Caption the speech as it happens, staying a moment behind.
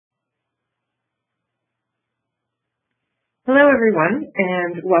Hello, everyone,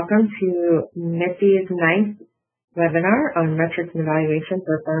 and welcome to NIFTI's 9th webinar on Metrics and Evaluation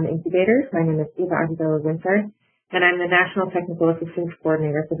for Farm Incubators. My name is Eva Armadillo-Winter, and I'm the National Technical Assistance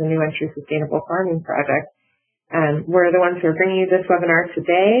Coordinator for the New Entry Sustainable Farming Project. We're the ones who are bringing you this webinar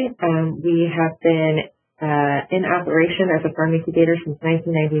today. We have been in operation as a farm incubator since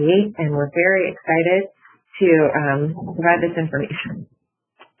 1998, and we're very excited to provide this information.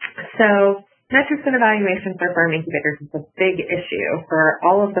 So, Metrics and Evaluation for Farm Incubators is a big issue for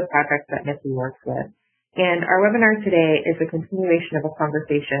all of the projects that NIFTI works with. And our webinar today is a continuation of a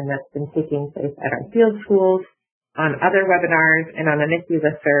conversation that's been taking place at our field schools, on other webinars, and on the NIFTI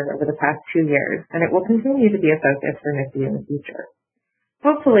listserv over the past 2 years. And it will continue to be a focus for NIFTI in the future.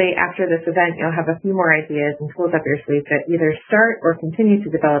 Hopefully, after this event, you'll have a few more ideas and tools up your sleeve to either start or continue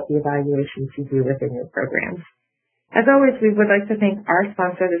to develop the evaluations you do within your programs. As always, we would like to thank our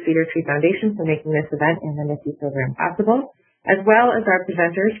sponsor, the Cedar Tree Foundation, for making this event and the NIFTI program possible, as well as our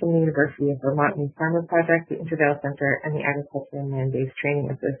presenters from the University of Vermont New Farmer Project, the Intervale Center, and the Agriculture and Land-Based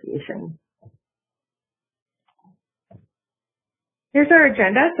Training Association. Here's our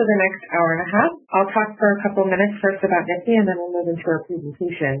agenda for the next hour and a half. I'll talk for a couple minutes first about NIFTI, and then we'll move into our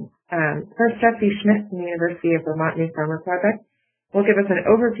presentation. First, Jessie Schmidt from the University of Vermont New Farmer Project will give us an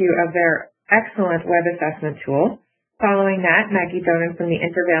overview of their excellent web assessment tool. Following that, Maggie Donin from the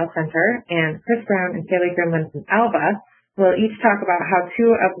Intervale Center and Chris Brown and Kaylee Grimlin from ALBA will each talk about how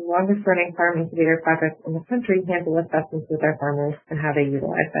 2 of the longest-running farm incubator projects in the country handle assessments with their farmers and how they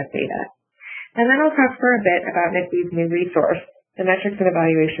utilize that data. And then I'll talk for a bit about NIFTI's new resource, the Metrics and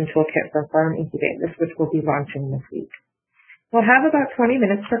Evaluation Toolkit for Farm Incubators, which will be launching this week. We'll have about 20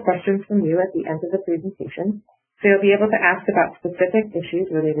 minutes for questions from you at the end of the presentation, so you'll be able to ask about specific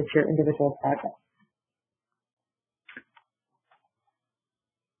issues related to your individual project.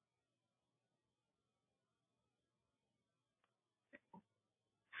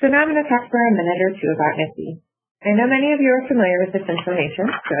 So now I'm going to talk for a minute or two about NIFTI. I know many of you are familiar with this information,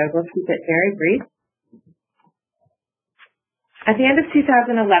 so I will keep it very brief. At the end of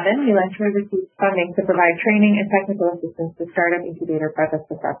 2011, New Entry received funding to provide training and technical assistance to startup incubator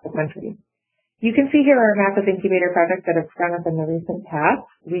projects across the country. You can see here our map of incubator projects that have sprung up in the recent past.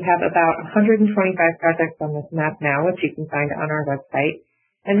 We have about 125 projects on this map now, which you can find on our website.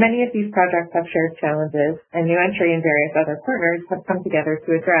 And many of these projects have shared challenges, and New Entry and various other partners have come together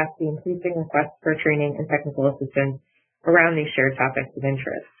to address the increasing requests for training and technical assistance around these shared topics of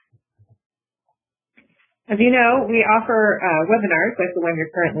interest. As you know, we offer webinars like the one you're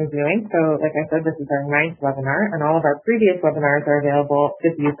currently viewing. So, like I said, this is our 9th webinar, and all of our previous webinars are available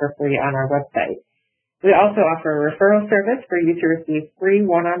to view for free on our website. We also offer a referral service for you to receive free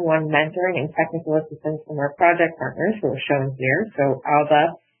one-on-one mentoring and technical assistance from our project partners who are shown here. So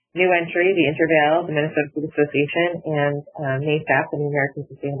ALBA, New Entry, the Intervale, the Minnesota Food Association, and NASAP, the American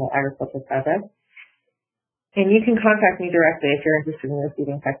Sustainable Agriculture Project. And you can contact me directly if you're interested in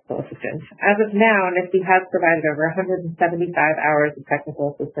receiving technical assistance. As of now, NIFTI has provided over 175 hours of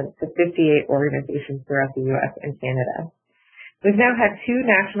technical assistance to 58 organizations throughout the U.S. and Canada. We've now had 2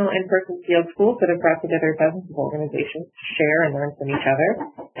 national in-person field schools that have brought together dozens of organizations to share and learn from each other.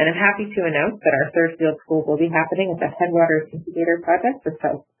 And I'm happy to announce that our 3rd field school will be happening at the Headwaters Incubator Project just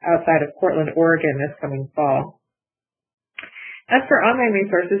outside of Portland, Oregon this coming fall. As for online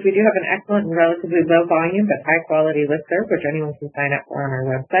resources, we do have an excellent and relatively low volume but high-quality listserv, which anyone can sign up for on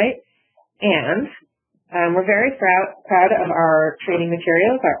our website. And we're very proud of our training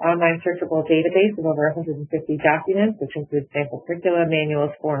materials, our online searchable database of over 150 documents, which includes sample curricula,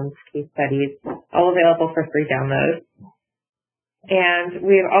 manuals, forms, case studies, all available for free download. And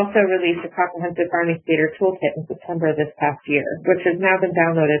we have also released a comprehensive Farm Incubator Toolkit in September this past year, which has now been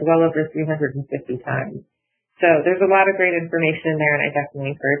downloaded well over 350 times. So there's a lot of great information in there, and I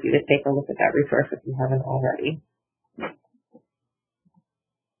definitely encourage you to take a look at that resource if you haven't already.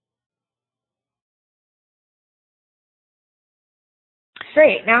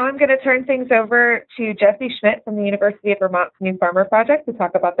 Great. Now I'm going to turn things over to Jessie Schmidt from the University of Vermont's New Farmer Project to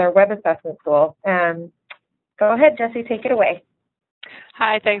talk about their web assessment tool. Go ahead, Jessie, take it away.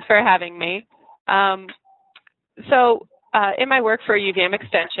 Hi, thanks for having me. In my work for UVM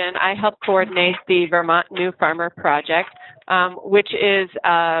Extension, I help coordinate the Vermont New Farmer Project, which is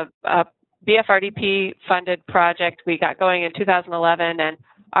a BFRDP-funded project we got going in 2011, and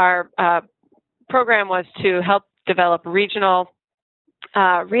our program was to help develop regional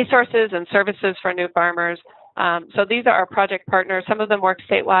resources and services for new farmers. So these are our project partners. Some of them work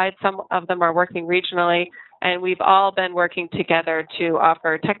statewide, some of them are working regionally, and we've all been working together to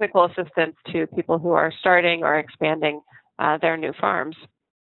offer technical assistance to people who are starting or expanding their new farms.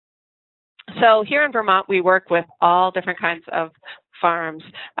 So here in Vermont, we work with all different kinds of farms,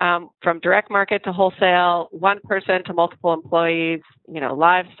 from direct market to wholesale, one person to multiple employees,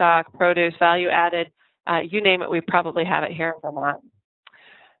 livestock, produce, value added, you name it, we probably have it here in Vermont.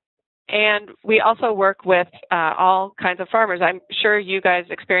 And we also work with all kinds of farmers. I'm sure you guys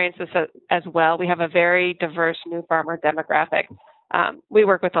experience this as well. We have a very diverse new farmer demographic. We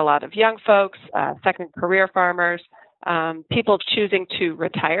work with a lot of young folks, second career farmers, people choosing to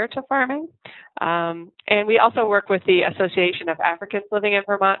retire to farming. And we also work with the Association of Africans Living in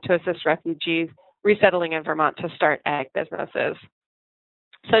Vermont to assist refugees resettling in Vermont to start ag businesses.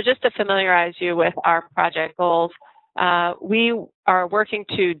 So just to familiarize you with our project goals, we are working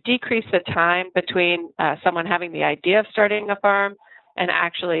to decrease the time between someone having the idea of starting a farm and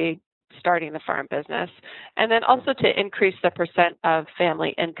actually starting the farm business, and then also to increase the percent of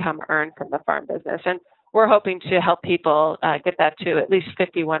family income earned from the farm business. And we're hoping to help people get that to at least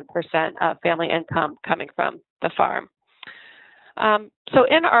 51% of family income coming from the farm. So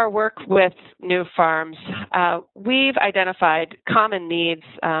in our work with new farms, we've identified common needs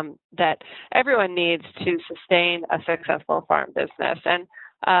that everyone needs to sustain a successful farm business.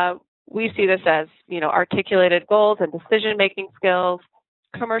 And we see this as, articulated goals and decision-making skills,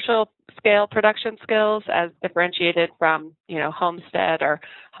 commercial scale production skills as differentiated from, homestead or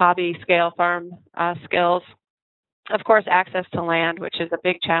hobby scale farm skills. Of course, access to land, which is a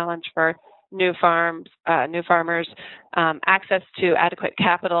big challenge for new farmers, access to adequate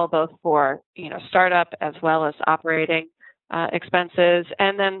capital, both for, startup as well as operating expenses,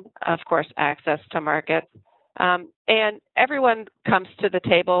 and then, of course, access to markets. And everyone comes to the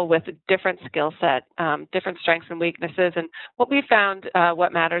table with a different skill set, different strengths and weaknesses. And what we found,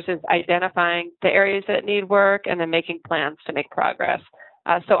 what matters is identifying the areas that need work and then making plans to make progress.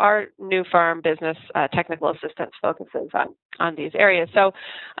 So our new farm business technical assistance focuses on these areas. So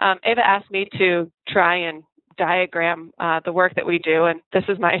Ava asked me to try and diagram the work that we do, and this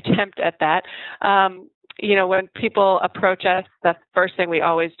is my attempt at that. When people approach us, the first thing we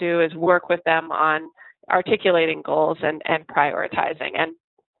always do is work with them on articulating goals and prioritizing.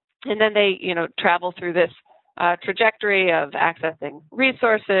 And then they, travel through this trajectory of accessing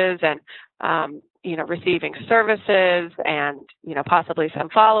resources and, receiving services and, possibly some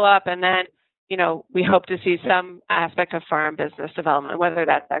follow-up. And then, we hope to see some aspect of farm business development, whether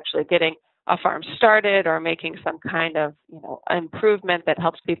that's actually getting a farm started or making some kind of, improvement that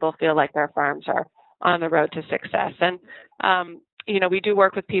helps people feel like their farms are on the road to success. And, we do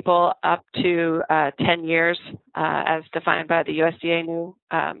work with people up to 10 years as defined by the USDA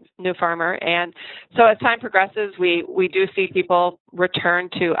new farmer. And so as time progresses, we do see people return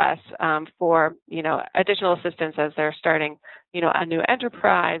to us for, additional assistance as they're starting, a new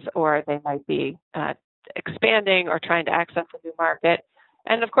enterprise, or they might be expanding or trying to access a new market.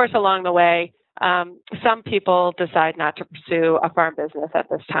 And of course, along the way, some people decide not to pursue a farm business at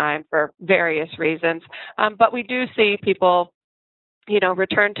this time for various reasons. But we do see people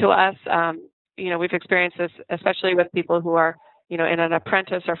return to us. We've experienced this, especially with people who are, in an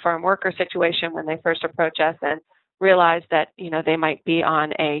apprentice or farm worker situation when they first approach us and realize that, they might be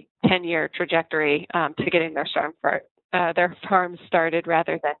on a 10-year trajectory to getting their farm started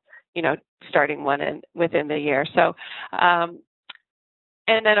rather than, starting one within the year. So,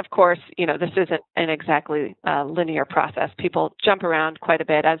 and then, of course, this isn't an exactly linear process. People jump around quite a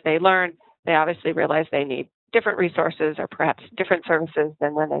bit as they learn. They obviously realize they need different resources or perhaps different services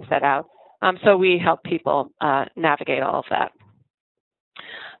than when they set out. So we help people navigate all of that.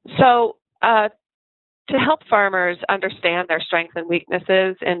 So to help farmers understand their strengths and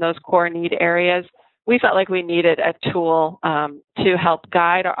weaknesses in those core need areas, we felt like we needed a tool to help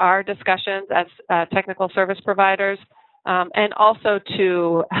guide our discussions as technical service providers, and also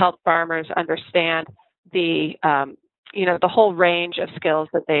to help farmers understand the the whole range of skills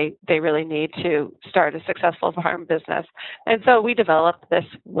that they really need to start a successful farm business. And so we developed this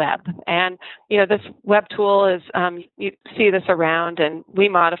web. And, this web tool is, you see this around, and we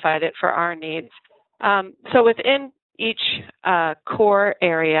modified it for our needs. So within each core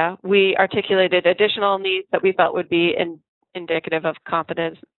area, we articulated additional needs that we felt would be indicative of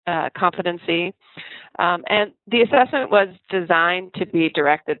competency. And the assessment was designed to be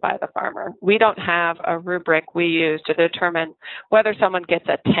directed by the farmer. We don't have a rubric we use to determine whether someone gets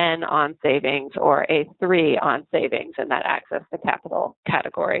a 10 on savings or a 3 on savings in that access to capital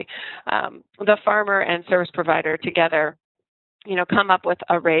category. The farmer and service provider together, come up with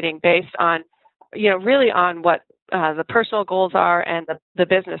a rating based on, really on what the personal goals are and the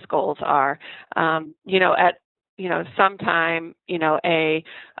business goals are. Sometime, a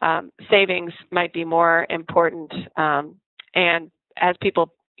savings might be more important. And as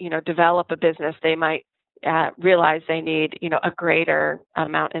people, develop a business, they might realize they need, a greater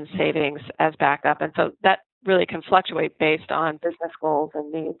amount in savings as backup. And so that really can fluctuate based on business goals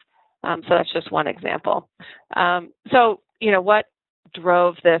and needs. So that's just one example. So, what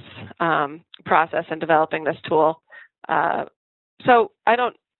drove this process in developing this tool? So I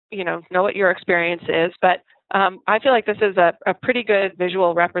don't, know what your experience is, but I feel like this is a pretty good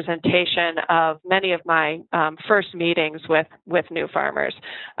visual representation of many of my first meetings with new farmers.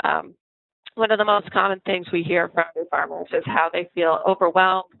 One of the most common things we hear from new farmers is how they feel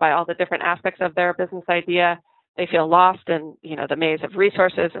overwhelmed by all the different aspects of their business idea. They feel lost in, the maze of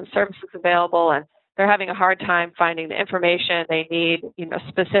resources and services available, and they're having a hard time finding the information they need,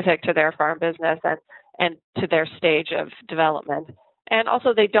 specific to their farm business and to their stage of development. And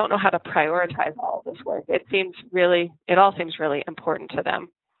also, they don't know how to prioritize all of this work. It all seems really important to them.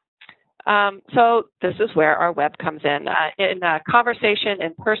 So this is where our web comes in a conversation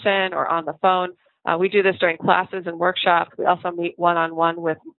in person or on the phone. We do this during classes and workshops. We also meet one-on-one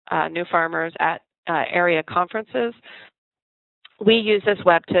with new farmers at area conferences. We use this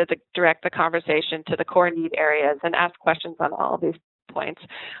web to direct the conversation to the core need areas and ask questions on all of these points.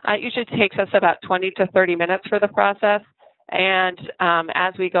 It usually takes us about 20 to 30 minutes for the process. And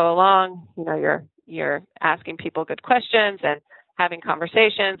as we go along, you're asking people good questions and having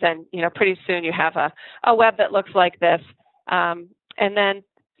conversations, and pretty soon you have a web that looks like this. And then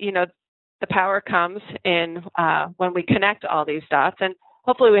the power comes in when we connect all these dots, and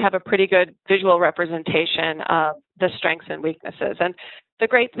hopefully we have a pretty good visual representation of the strengths and weaknesses. And the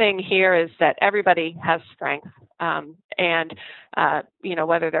great thing here is that everybody has strengths, and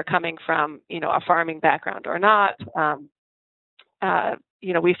whether they're coming from a farming background or not,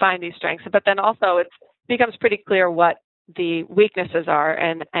 we find these strengths. But then also it becomes pretty clear what the weaknesses are,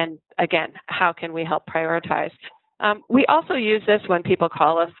 and again, how can we help prioritize? We also use this when people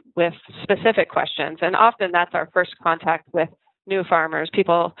call us with specific questions, and often that's our first contact with new farmers.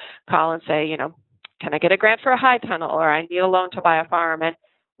 People call and say, can I get a grant for a high tunnel, or I need a loan to buy a farm? And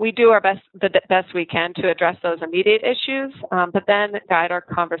we do the best we can to address those immediate issues, but then guide our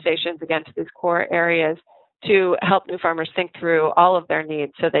conversations again to these core areas to help new farmers think through all of their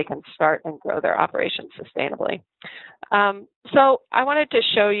needs so they can start and grow their operations sustainably. So I wanted to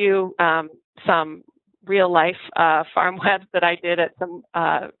show you some real-life farm webs that I did at some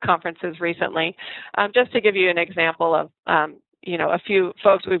conferences recently, just to give you an example of, a few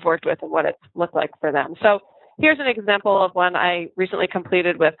folks we've worked with and what it looked like for them. So here's an example of one I recently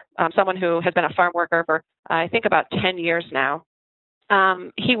completed with someone who has been a farm worker for, I think, about 10 years now.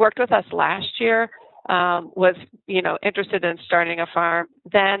 He worked with us last year. Was, interested in starting a farm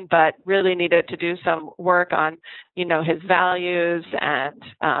then, but really needed to do some work on, his values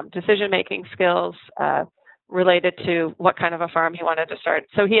and decision-making skills related to what kind of a farm he wanted to start.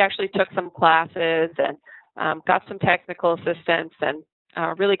 So he actually took some classes and got some technical assistance and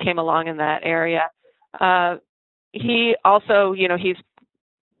really came along in that area. He also, he's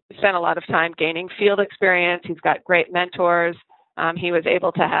spent a lot of time gaining field experience. He's got great mentors. He was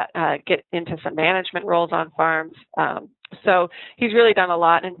able to get into some management roles on farms. So he's really done a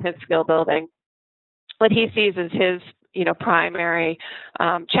lot in his skill building. What he sees as his, primary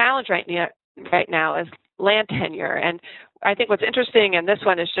challenge right now is land tenure. And I think what's interesting in this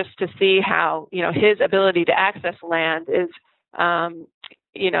one is just to see how, his ability to access land is,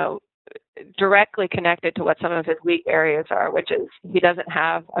 directly connected to what some of his weak areas are, which is he doesn't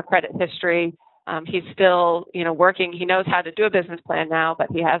have a credit history. He's still, working. He knows how to do a business plan now, but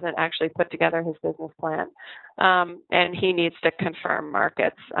he hasn't actually put together his business plan. And he needs to confirm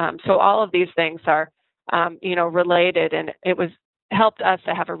markets. So all of these things are, related. And it helped us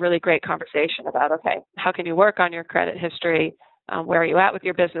to have a really great conversation about, okay, how can you work on your credit history? Where are you at with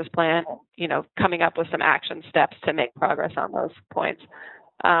your business plan? Coming up with some action steps to make progress on those points.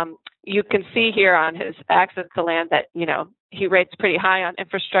 You can see here on his access to land that, he rates pretty high on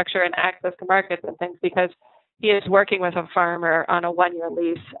infrastructure and access to markets and things because he is working with a farmer on a one-year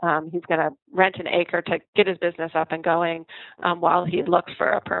lease. He's going to rent an acre to get his business up and going while he looks for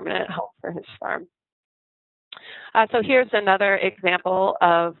a permanent home for his farm. So here's another example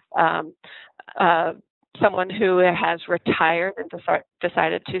of someone who has retired and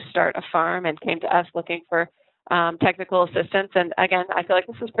decided to start a farm and came to us looking for technical assistance. And again, I feel like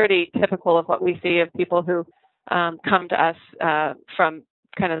this is pretty typical of what we see of people who come to us from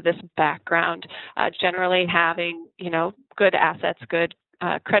kind of this background, generally having, good assets, good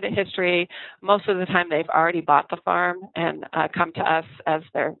credit history. Most of the time they've already bought the farm and come to us as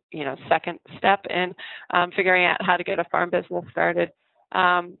their, second step in figuring out how to get a farm business started.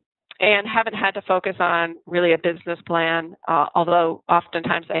 and haven't had to focus on really a business plan, although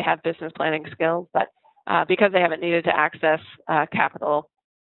oftentimes they have business planning skills, but because they haven't needed to access capital,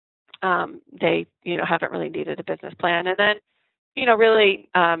 they haven't really needed a business plan. And then really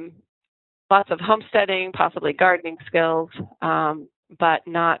lots of homesteading, possibly gardening skills, but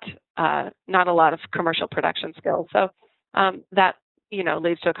not a lot of commercial production skills. So that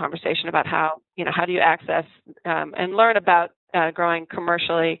leads to a conversation about how do you access and learn about growing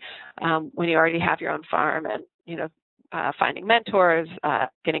commercially when you already have your own farm, and finding mentors,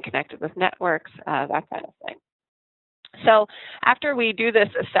 getting connected with networks, that kind of thing. So after we do this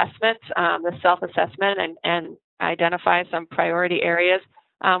assessment, the self-assessment, and identify some priority areas,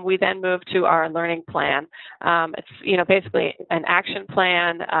 we then move to our learning plan. It's basically an action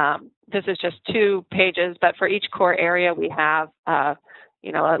plan. This is just 2 pages, but for each core area we have a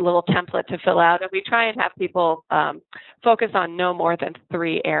little template to fill out, and we try and have people focus on no more than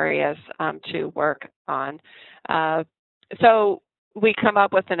 3 areas to work on. So we come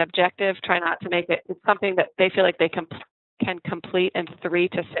up with an objective, try not to make it something that they feel like they can complete in 3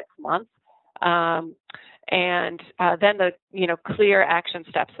 to 6 months. And then the clear action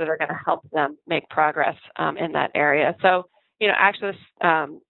steps that are going to help them make progress in that area. So access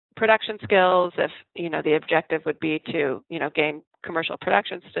production skills, if the objective would be to gain commercial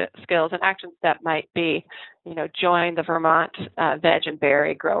production skills. An action step might be join the Vermont Veg and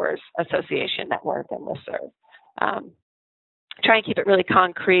Berry Growers Association network and listserv. Try and keep it really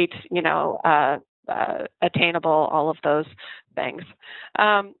concrete, attainable, all of those things.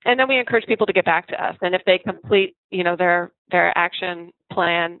 And then we encourage people to get back to us. And if they complete, their action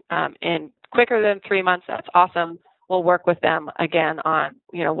plan in quicker than 3 months, that's awesome. We'll work with them again on,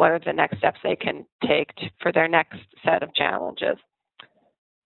 what are the next steps they can take for their next set of challenges.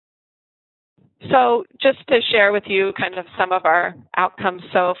 So just to share with you kind of some of our outcomes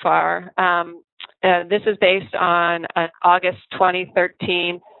so far, this is based on an August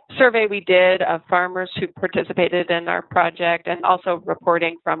 2013 survey we did of farmers who participated in our project, and also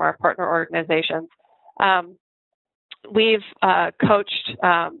reporting from our partner organizations. We've coached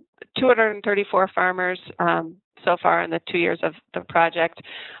 234 farmers so far in the 2 years of the project.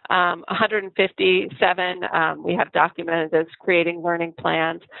 157 we have documented as creating learning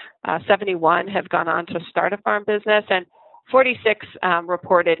plans. 71 have gone on to start a farm business, and 46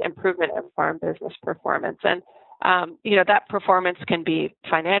 reported improvement in farm business performance. And that performance can be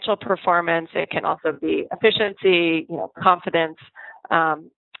financial performance. It can also be efficiency, confidence.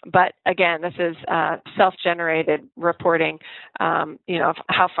 But again, this is self-generated reporting, of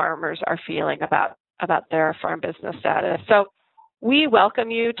how farmers are feeling about their farm business status. So we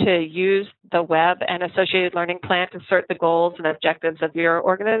welcome you to use the web and associated learning plan to assert the goals and objectives of your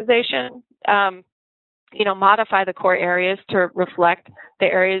organization. Modify the core areas to reflect the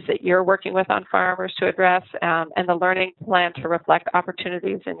areas that you're working with on farmers to address, and the learning plan to reflect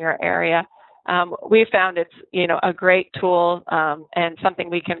opportunities in your area. We found it's, a great tool and something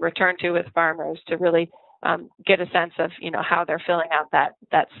we can return to with farmers to really get a sense of, how they're filling out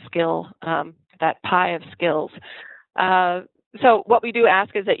that skill, that pie of skills. So what we do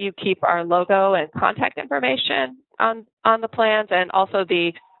ask is that you keep our logo and contact information on the plans, and also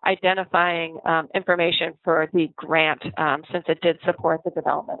the identifying information for the grant, since it did support the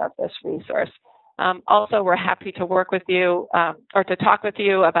development of this resource. Also, we're happy to work with you or to talk with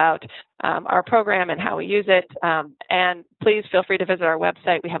you about our program and how we use it. And please feel free to visit our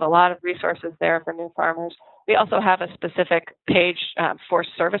website. We have a lot of resources there for new farmers. We also have a specific page for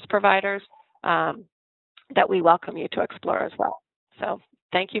service providers that we welcome you to explore as well. So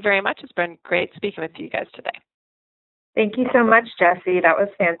thank you very much. It's been great speaking with you guys today. Thank you so much, Jessie. That was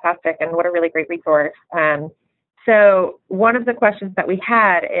fantastic, and what a really great resource. So one of the questions that we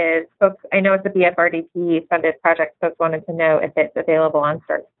had is, folks, I know it's a BFRDP funded project, folks wanted to know if it's available on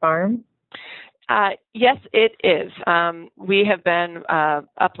Start to Farm. Yes, it is. We have been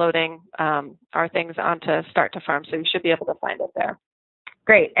uploading our things onto Start to Farm, so you should be able to find it there.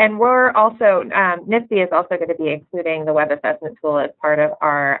 Great. And we're also, NIFTI is also going to be including the web assessment tool as part of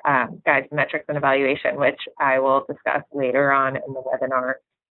our guide to metrics and evaluation, which I will discuss later on in the webinar.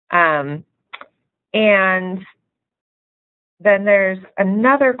 And then there's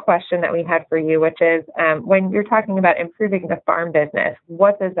another question that we had for you, which is when you're talking about improving the farm business,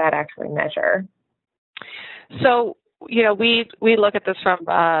 what does that actually measure? So, we look at this from,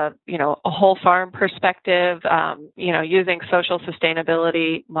 a whole farm perspective, using social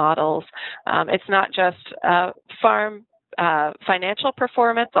sustainability models. It's not just farm financial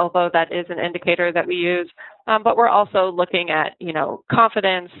performance, although that is an indicator that we use, but we're also looking at,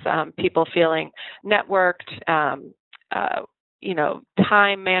 confidence, people feeling networked,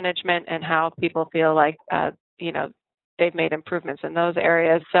 time management and how people feel like, they've made improvements in those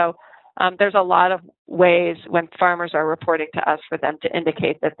areas. So there's a lot of ways when farmers are reporting to us for them to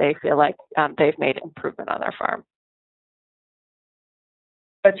indicate that they feel like they've made improvement on their farm.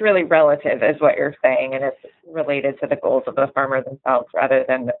 It's really relative is what you're saying, and it's related to the goals of the farmer themselves rather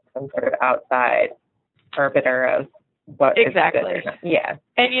than some sort of outside arbiter of what exactly. is good. Yeah.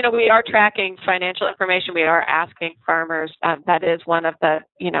 And, we are tracking financial information. We are asking farmers. That is one of the,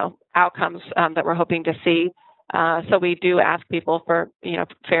 outcomes that we're hoping to see. So we do ask people for,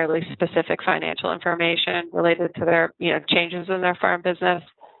 fairly specific financial information related to their, changes in their farm business.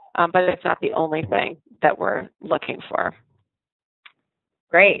 But it's not the only thing that we're looking for.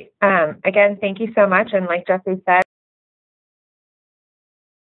 Great. Again, thank you so much. And like Jessie said,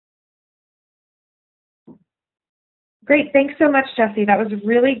 great. Thanks so much, Jessie. That was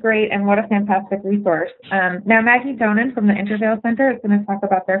really great, and what a fantastic resource. Now, Maggie Donin from the Intervale Center is going to talk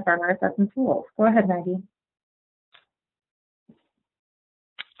about their farmer assessment tools. Go ahead, Maggie.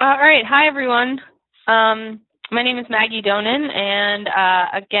 All right. Hi, everyone. My name is Maggie Donin, and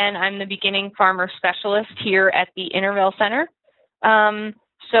again, I'm the beginning farmer specialist here at the Intervale Center.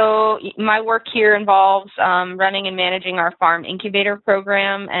 So my work here involves running and managing our Farm Incubator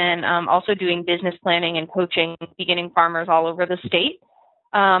program and also doing business planning and coaching beginning farmers all over the state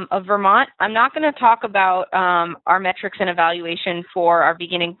of Vermont. I'm not going to talk about our metrics and evaluation for our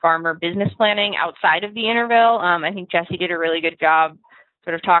beginning farmer business planning outside of the Intervale. I think Jessie did a really good job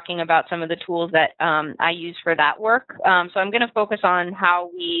sort of talking about some of the tools that I use for that work. So I'm going to focus on how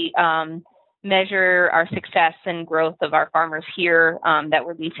we measure our success and growth of our farmers here that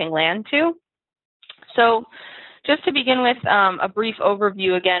we're leasing land to. So just to begin with a brief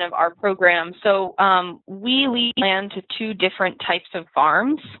overview again of our program. So we lease land to two different types of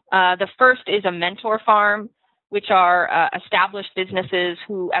farms. The first is a mentor farm, which are established businesses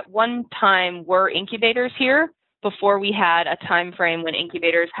who at one time were incubators here before we had a time frame when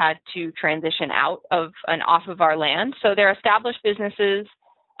incubators had to transition out of and off of our land. So they're established businesses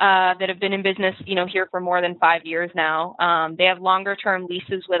that have been in business, here for more than 5 years now. They have longer term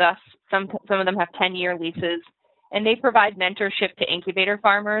leases with us. Some of them have 10-year leases, and they provide mentorship to incubator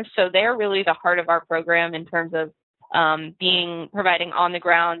farmers. So they're really the heart of our program in terms of providing on the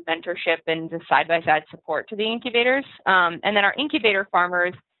ground mentorship and just side-by-side support to the incubators. And then our incubator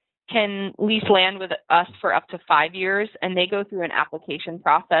farmers can lease land with us for up to 5 years, and they go through an application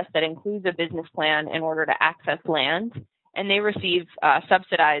process that includes a business plan in order to access land. And they receive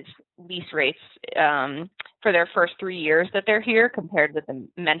subsidized lease rates for their first 3 years that they're here compared with the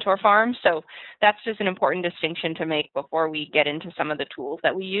mentor farms. So that's just an important distinction to make before we get into some of the tools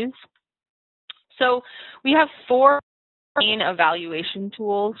that we use. So we have 4 main evaluation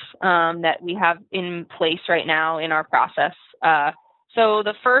tools that we have in place right now in our process. So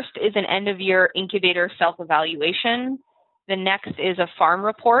the first is an end-of-year incubator self-evaluation. The next is a farm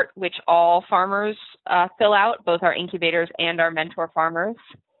report, which all farmers fill out, both our incubators and our mentor farmers.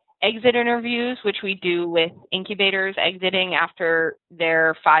 Exit interviews, which we do with incubators exiting after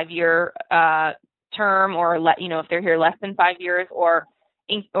their 5-year term, or if they're here less than 5 years, or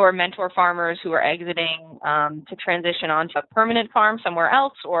mentor farmers who are exiting to transition onto a permanent farm somewhere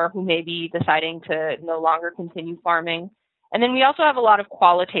else, or who may be deciding to no longer continue farming. And then we also have a lot of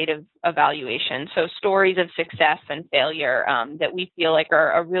qualitative evaluation, so stories of success and failure that we feel like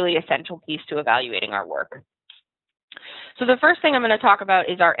are a really essential piece to evaluating our work. So the first thing I'm going to talk about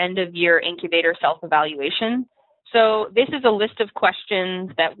is our end-of-year incubator self-evaluation. So this is a list of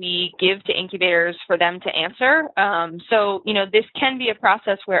questions that we give to incubators for them to answer. So this can be a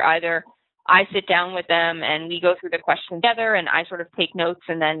process where either I sit down with them and we go through the questions together, and I sort of take notes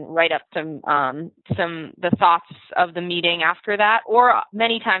and then write up the thoughts of the meeting after that. Or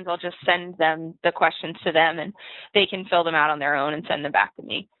many times I'll just send them the questions to them, and they can fill them out on their own and send them back to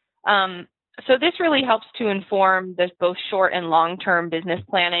me. So this really helps to inform this both short and long-term business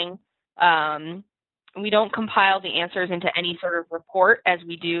planning. We don't compile the answers into any sort of report as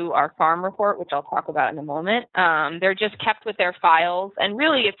we do our farm report, which I'll talk about in a moment. They're just kept with their files, and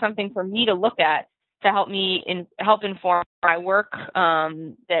really it's something for me to look at to help inform my work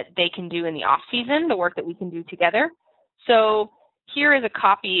that they can do in the off season, the work that we can do together. So here is a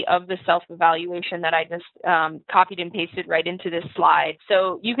copy of the self-evaluation that I just copied and pasted right into this slide.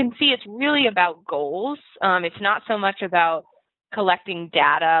 So you can see it's really about goals. It's not so much about collecting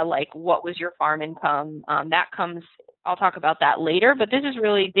data like what was your farm income. I'll talk about that later, but this is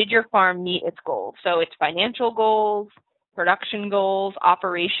really, did your farm meet its goals? So it's financial goals, production goals,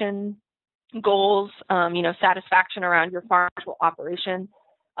 operation goals, satisfaction around your farm operation.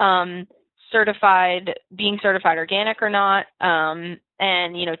 being certified organic or not,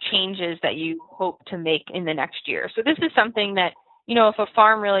 and, you know, changes that you hope to make in the next year. So this is something that, you know, if a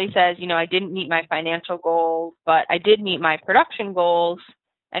farm really says, you know, I didn't meet my financial goals, but I did meet my production goals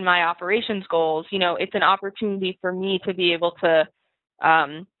and my operations goals, you know, it's an opportunity for me to be able to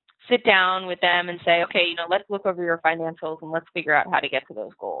sit down with them and say, okay, you know, let's look over your financials and let's figure out how to get to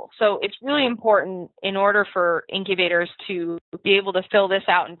those goals. So it's really important, in order for incubators to be able to fill this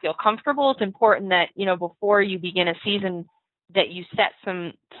out and feel comfortable, it's important that, you know, before you begin a season, that you set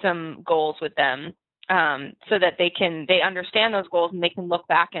some goals with them, so that they understand those goals and they can look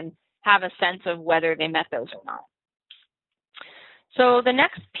back and have a sense of whether they met those or not. So the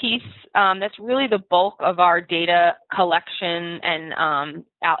next piece, that's really the bulk of our data collection and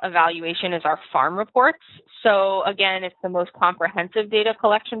evaluation, is our farm reports. So again, it's the most comprehensive data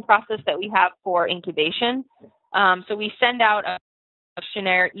collection process that we have for incubation. So we send out a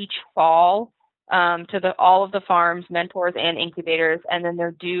questionnaire each fall to all of the farms, mentors, and incubators, and then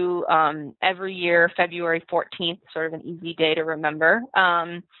they're due every year, February 14th, sort of an easy day to remember.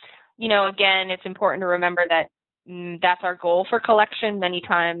 You know, again, it's important to remember that that's our goal for collection. Many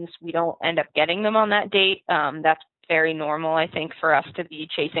times we don't end up getting them on that date. That's very normal, I think, for us to be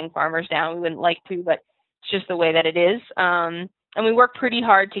chasing farmers down. We wouldn't like to, but it's just the way that it is. And we work pretty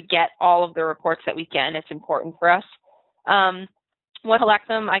hard to get all of the reports that we can. It's important for us. When I collect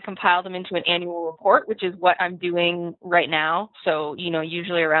them, I compile them into an annual report, which is what I'm doing right now. So, you know,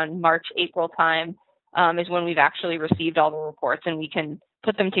 usually around March, April time is when we've actually received all the reports, and we can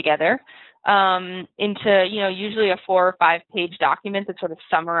put them together into, you know, usually a 4 or 5 page document that sort of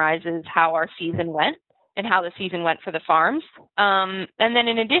summarizes how our season went and how the season went for the farms. And then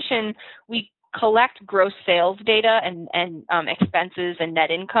in addition, we collect gross sales data and expenses and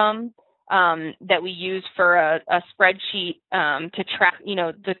net income that we use for a spreadsheet to track, you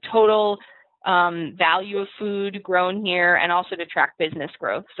know, the total value of food grown here, and also to track business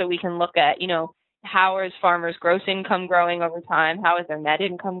growth. So we can look at, you know, how is farmers' gross income growing over time? How is their net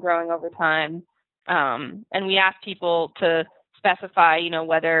income growing over time? And we ask people to specify, you know,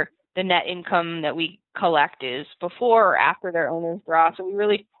 whether the net income that we collect is before or after their owner's draw. So we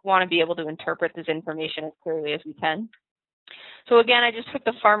really want to be able to interpret this information as clearly as we can. So again, I just took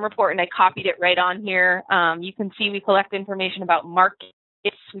the farm report and I copied it right on here. You can see we collect information about markets.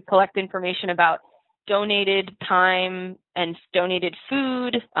 We collect information about donated time and donated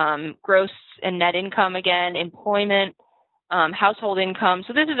food, gross and net income, again, employment, household income.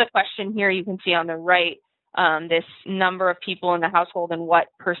 So this is a question here you can see on the right, this number of people in the household and what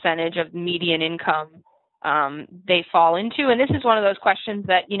percentage of median income they fall into. And this is one of those questions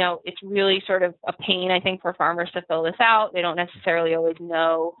that, you know, it's really sort of a pain, I think, for farmers to fill this out. They don't necessarily always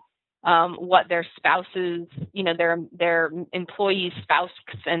know what their spouses, you know, their employee's spouse,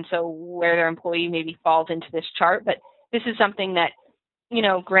 and so where their employee maybe falls into this chart. But this is something that, you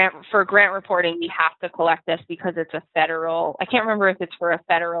know, for grant reporting, we have to collect this because it's a federal, I can't remember if it's for a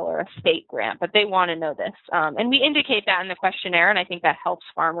federal or a state grant, but they want to know this. And we indicate that in the questionnaire, and I think that helps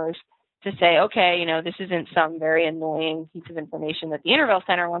farmers to say, okay, you know, this isn't some very annoying piece of information that the Intervale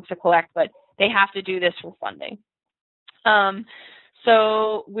Center wants to collect, but they have to do this for funding.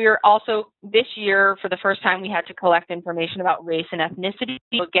 So we're also, this year, for the first time, we had to collect information about race and ethnicity.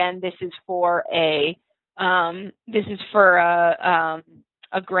 Again, this is for a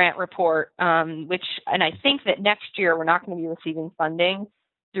grant report, which, and I think that next year we're not going to be receiving funding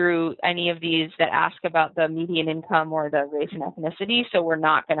through any of these that ask about the median income or the race and ethnicity. So we're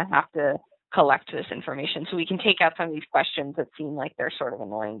not going to have to collect this information. So we can take out some of these questions that seem like they're sort of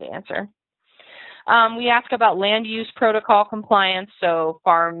annoying to answer. We ask about land use protocol compliance, so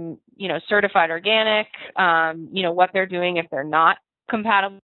farm, you know, certified organic, you know, what they're doing if they're not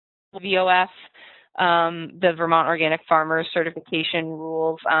compatible with VOF, the Vermont Organic Farmers Certification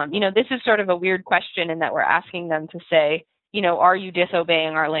rules. You know, this is sort of a weird question in that we're asking them to say, you know, are you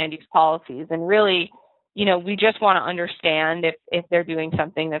disobeying our land use policies? And really, you know, we just want to understand if they're doing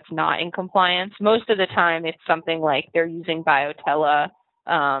something that's not in compliance. Most of the time, it's something like they're using biotella,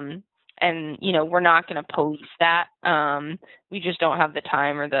 and, you know, we're not going to police that. We just don't have the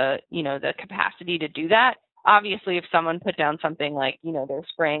time or the, you know, the capacity to do that. Obviously, if someone put down something like, you know, they're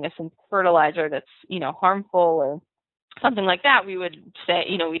spraying a fertilizer that's, you know, harmful or something like that, we would say,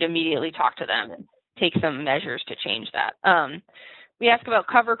 you know, we'd immediately talk to them and take some measures to change that. We ask about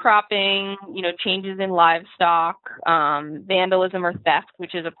cover cropping, you know, changes in livestock, vandalism or theft,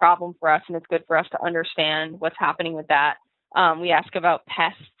 which is a problem for us, and it's good for us to understand what's happening with that. We ask about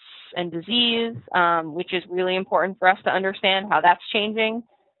pests and disease, which is really important for us to understand how that's changing.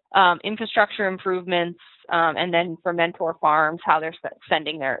 infrastructure improvements, and then for mentor farms, how they're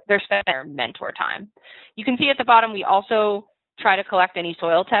spending their mentor time. You can see at the bottom, we also try to collect any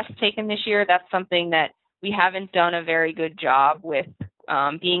soil tests taken this year. That's something that we haven't done a very good job with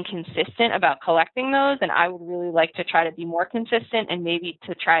being consistent about collecting those, and I would really like to try to be more consistent and maybe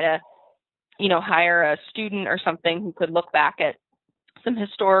to try to, hire a student or something who could look back at some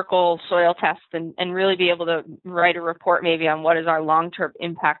historical soil tests and really be able to write a report maybe on what is our long-term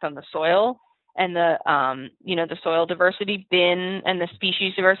impact on the soil and the, the soil diversity bin and the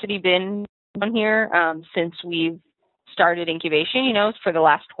species diversity bin on here since we've started incubation, for the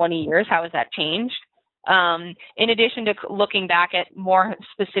last 20 years. How has that changed? In addition to looking back at more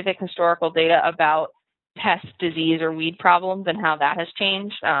specific historical data about pest, disease, or weed problems and how that has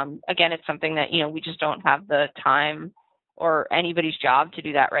changed. Again, it's something that, we just don't have the time or anybody's job to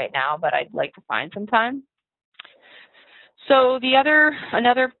do that right now, but I'd like to find some time. So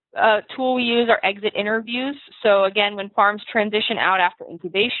another tool we use are exit interviews. So again, when farms transition out after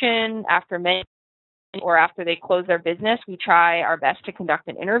incubation, or after they close their business, we try our best to conduct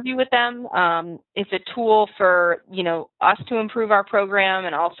an interview with them. It's a tool for, us to improve our program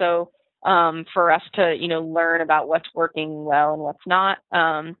and also for us to, learn about what's working well and what's not.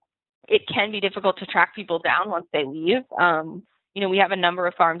 It can be difficult to track people down once they leave. We have a number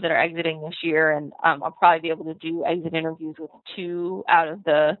of farms that are exiting this year, and I'll probably be able to do exit interviews with 2 out of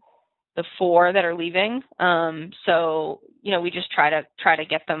the 4 that are leaving. So, we just try to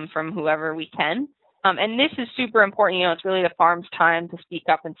get them from whoever we can. And this is super important. It's really the farm's time to speak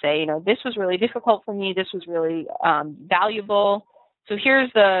up and say, this was really difficult for me. This was really valuable. So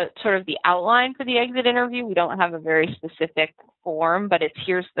here's the sort of the outline for the exit interview. We don't have a very specific form, but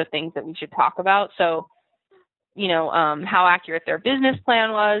here's the things that we should talk about. So, how accurate their business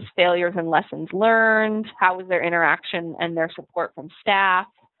plan was, failures and lessons learned, how was their interaction and their support from staff,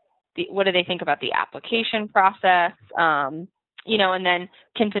 what do they think about the application process, and then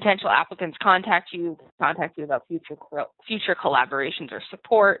can potential applicants contact you about future collaborations or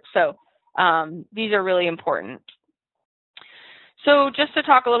support. So these are really important. So just to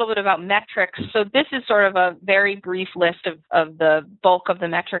talk a little bit about metrics, so this is sort of a very brief list of the bulk of the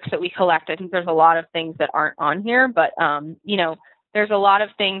metrics that we collect. I think there's a lot of things that aren't on here, but, there's a lot of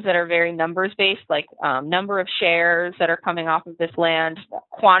things that are very numbers-based, like number of shares that are coming off of this land,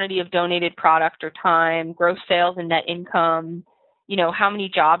 quantity of donated product or time, gross sales and net income, how many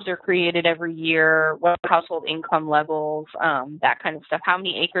jobs are created every year, what household income levels, that kind of stuff, how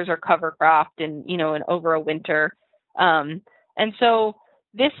many acres are cover cropped and, over a winter. And so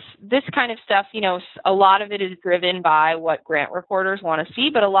this kind of stuff, a lot of it is driven by what grant reporters want to see,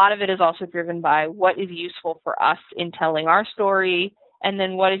 but a lot of it is also driven by what is useful for us in telling our story, and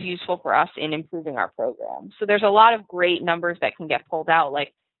then what is useful for us in improving our program. So there's a lot of great numbers that can get pulled out,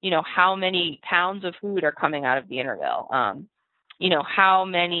 like, how many pounds of food are coming out of the Intervale, how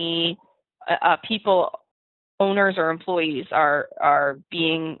many people, owners or employees are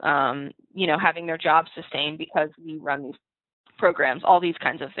being, having their jobs sustained because we run these programs, all these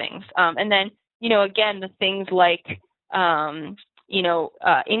kinds of things. And then, again, the things like,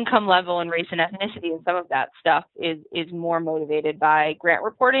 income level and race and ethnicity and some of that stuff is more motivated by grant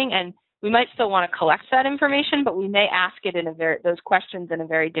reporting. And we might still want to collect that information, but we may ask it in those questions in a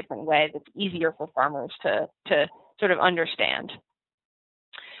very different way that's easier for farmers to sort of understand.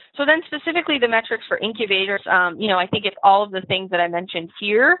 So then specifically the metrics for incubators, I think it's all of the things that I mentioned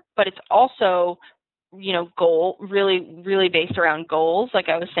here, but it's also really based around goals. Like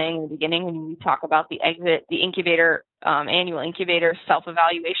I was saying in the beginning, when we talk about the incubator, annual incubator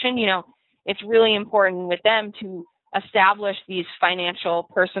self-evaluation, it's really important with them to establish these financial,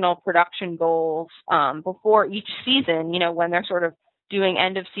 personal production goals before each season, when they're sort of doing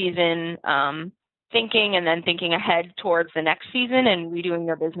end of season thinking and then thinking ahead towards the next season and redoing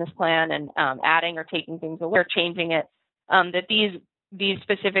their business plan and adding or taking things away or changing it, that these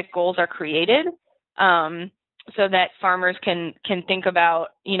specific goals are created. So that farmers can think about,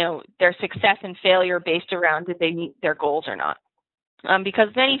 their success and failure based around did they meet their goals or not. Because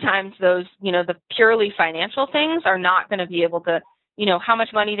many times those, the purely financial things are not going to be able to, how much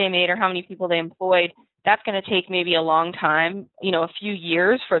money they made or how many people they employed, that's going to take maybe a long time, a few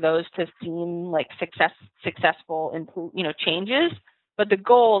years for those to seem like successful, changes. But the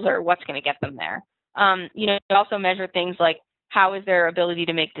goals are what's going to get them there. We also measure things like, how is their ability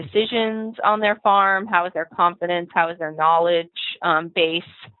to make decisions on their farm? How is their confidence? How is their knowledge base?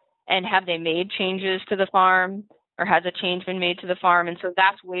 And have they made changes to the farm, or has a change been made to the farm? And so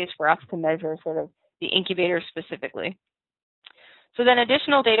that's ways for us to measure sort of the incubators specifically. So then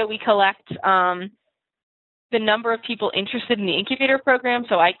additional data we collect, the number of people interested in the incubator program.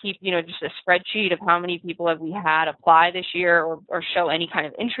 So I keep, just a spreadsheet of how many people have we had apply this year or show any kind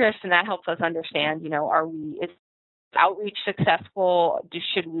of interest, and that helps us understand, is outreach successful? Do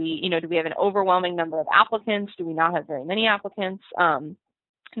we have an overwhelming number of applicants? Do we not have very many applicants?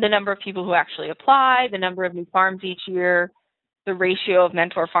 The number of people who actually apply, the number of new farms each year, the ratio of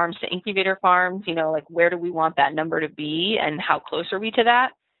mentor farms to incubator farms, where do we want that number to be and how close are we to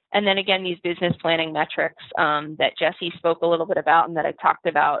that? And then again, these business planning metrics that Jessie spoke a little bit about and that I talked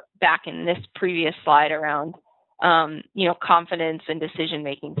about back in this previous slide around, confidence and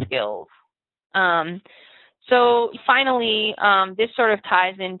decision-making skills. So finally, this sort of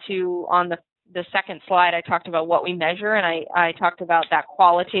ties into on the second slide, I talked about what we measure, and I talked about that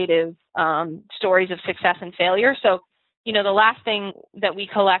qualitative stories of success and failure. So, the last thing that we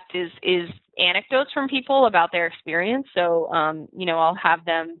collect is anecdotes from people about their experience. So, I'll have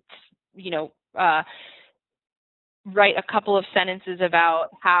them, write a couple of sentences about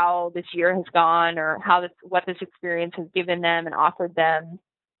how this year has gone or what this experience has given them and offered them.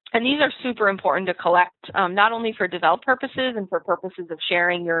 And these are super important to collect, not only for develop purposes and for purposes of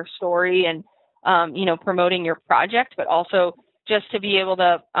sharing your story and, promoting your project, but also just to be able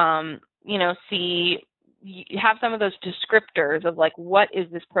to, have some of those descriptors of like, what is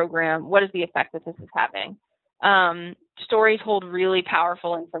this program? What is the effect that this is having? Stories hold really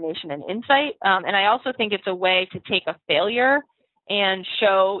powerful information and insight. And I also think it's a way to take a failure and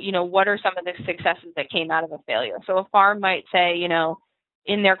show, what are some of the successes that came out of a failure. So a farm might say,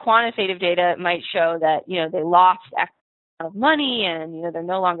 in their quantitative data, it might show that, they lost X amount of money and, they're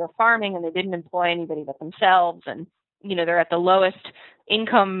no longer farming and they didn't employ anybody but themselves. And, they're at the lowest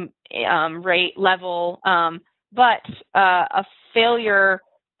income rate level. But a failure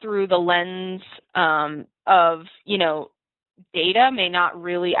through the lens of, data may not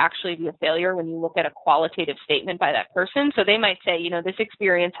really actually be a failure when you look at a qualitative statement by that person. So they might say, this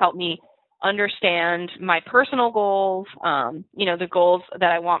experience helped me understand my personal goals, the goals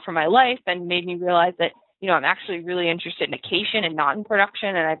that I want for my life, and made me realize that, I'm actually really interested in education and not in production,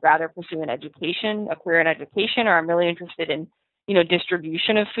 and I'd rather pursue a career in education, or I'm really interested in,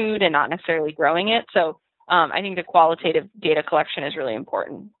 distribution of food and not necessarily growing it. So I think the qualitative data collection is really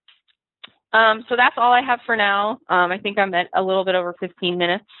important. So that's all I have for now. I think I'm at a little bit over 15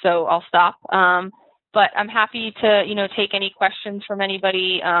 minutes, so I'll stop. But I'm happy to, take any questions from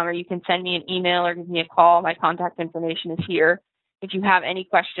anybody, or you can send me an email or give me a call. My contact information is here. If you have any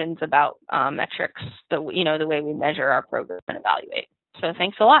questions about metrics, the way we measure our program and evaluate. So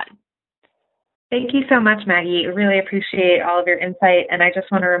thanks a lot. Thank you so much, Maggie. Really appreciate all of your insight. And I just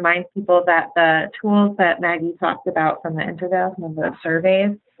want to remind people that the tools that Maggie talked about from the Intervale, some of the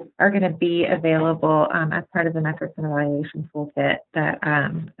surveys, are going to be available as part of the Metrics and Evaluation Toolkit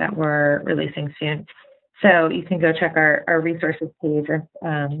that we're releasing soon. So you can go check our resources page or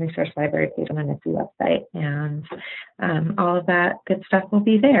resource library page on the NIFTI website, and all of that good stuff will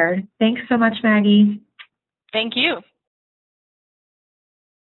be there. Thanks so much, Maggie. Thank you.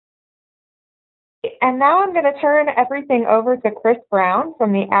 And now I'm going to turn everything over to Chris Brown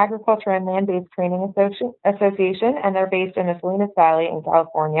from the Agriculture and Land-Based Training Association, and they're based in the Salinas Valley in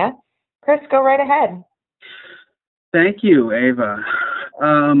California. Chris, go right ahead. Thank you, Ava.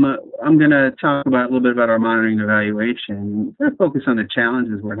 I'm going to talk a little bit about our monitoring and evaluation. We're going to focus on the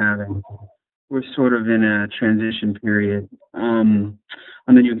challenges we're having. We're sort of in a transition period. I'm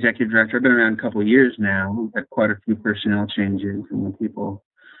the new executive director. I've been around a couple of years now. We've had quite a few personnel changes, and the people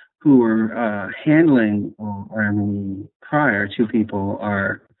who were handling R&E prior, two people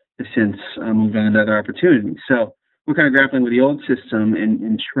are since moved on to other opportunities. So we're kind of grappling with the old system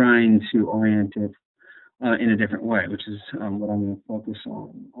and trying to orient it in a different way, which is what I'm going to focus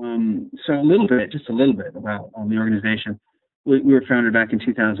on. So just a little bit about the organization. We were founded back in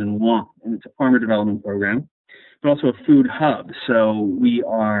 2001, and it's a farmer development program, but also a food hub. So we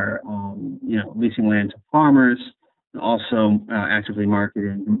are, leasing land to farmers, also actively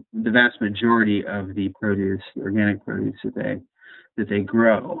marketing the vast majority of the produce, the organic produce that they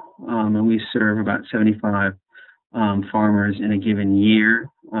grow. And we serve about 75 farmers in a given year.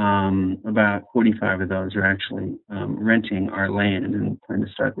 About 45 of those are actually renting our land and trying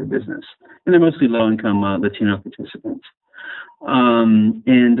to start their business. And they're mostly low-income Latino participants.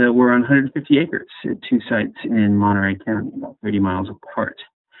 And we're on 150 acres at two sites in Monterey County, about 30 miles apart.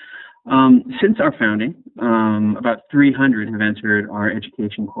 Since our founding, about 300 have entered our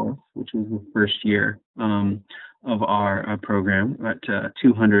education course, which is the first year of our program. About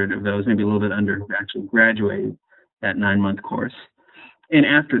 200 of those, maybe a little bit under, have actually graduated that 9-month course. And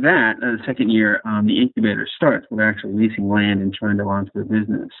after that, the second year, the incubator starts. We're actually leasing land and trying to launch their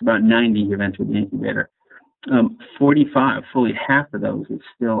business. About 90 have entered the incubator. 45, fully half of those, is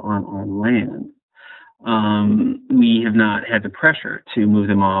still on our land. We have not had the pressure to move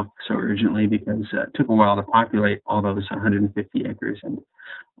them off so urgently because it took a while to populate all those 150 acres.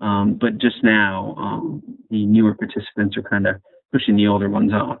 But just now, the newer participants are kind of pushing the older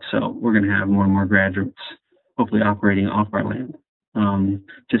ones off. So we're going to have more and more graduates hopefully operating off our land.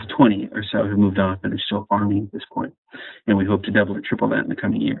 Just 20 or so have moved off and are still farming at this point. And we hope to double or triple that in the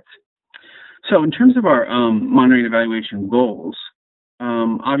coming years. So in terms of our monitoring and evaluation goals,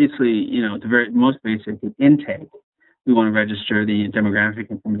 obviously, the most basic is intake. We want to register the demographic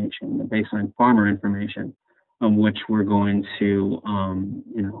information, the baseline farmer information, which we're going to,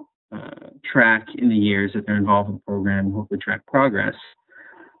 track in the years that they're involved in the program, and hopefully track progress,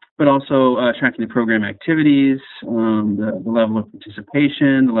 but also tracking the program activities, the level of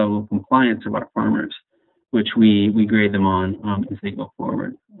participation, the level of compliance of our farmers, which we grade them on as they go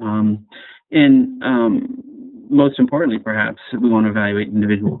forward. Most importantly, perhaps, we want to evaluate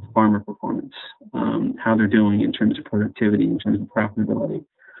individual farmer performance, how they're doing in terms of productivity, in terms of profitability,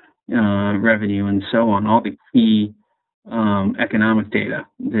 revenue, and so on, all the key economic data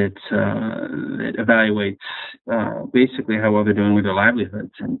that evaluates basically how well they're doing with their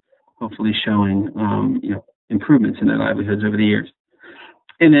livelihoods and hopefully showing improvements in their livelihoods over the years.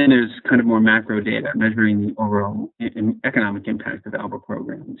 And then there's kind of more macro data measuring the overall economic impact of ALBA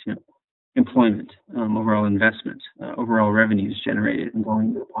programs, employment, overall investment, overall revenues generated and going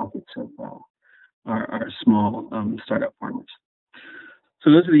into the pockets of our small startup farmers. So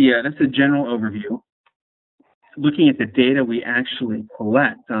those are that's a general overview. Looking at the data we actually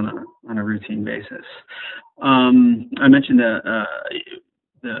collect on a routine basis. I mentioned the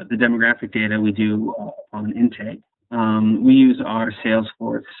demographic data we do on intake. We use our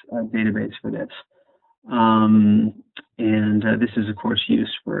Salesforce database for this. This is, of course,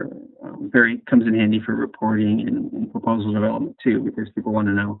 used for comes in handy for reporting and proposal development too, because people want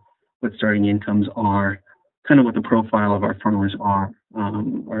to know what starting incomes are, kind of what the profile of our farmers are,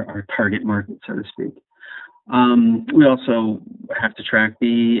 our target market, so to speak. We also have to track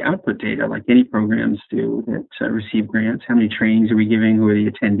the output data, like any programs do that receive grants. How many trainings are we giving? Who are the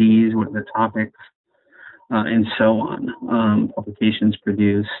attendees? What are the topics? And so on, publications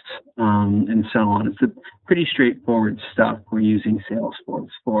produced, and so on. It's a pretty straightforward stuff we're using Salesforce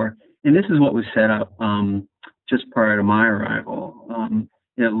for. And this is what was set up just prior to my arrival.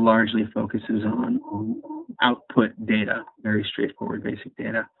 It largely focuses on output data, very straightforward, basic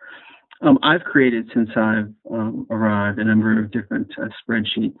data. I've created, since I've arrived, a number of different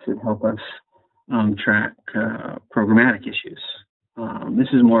spreadsheets that help us track programmatic issues. This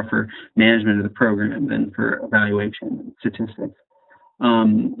is more for management of the program than for evaluation and statistics.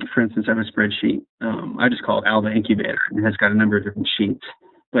 For instance, I have a spreadsheet. I just call it ALBA Incubator. It has got a number of different sheets,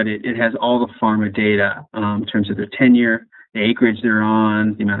 but it has all the farmer data in terms of their tenure, the acreage they're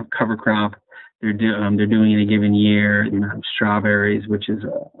on, the amount of cover crop they're doing in a given year, the amount of strawberries, which is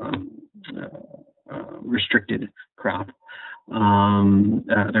a restricted crop,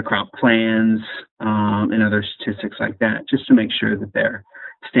 their crop plans, and other statistics like that, just to make sure that they're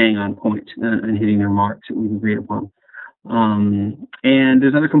staying on point and hitting their marks that we've agreed upon. And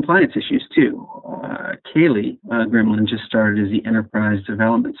there's other compliance issues too. Kaylee Grimlin just started as the Enterprise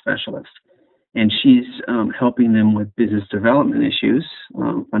Development Specialist, and she's helping them with business development issues,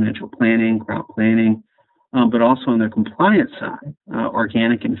 financial planning, crop planning, but also on their compliance side,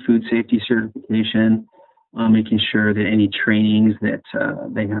 organic and food safety certification, making sure that any trainings that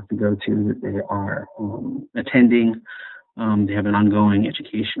they have to go to, that they are attending. They have an ongoing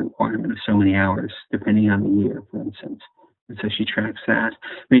education requirement of so many hours, depending on the year, for instance. And so she tracks that,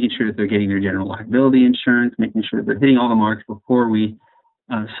 making sure that they're getting their general liability insurance, making sure that they're hitting all the marks before we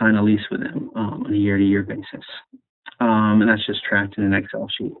sign a lease with them on a year-to-year basis. And that's just tracked in an Excel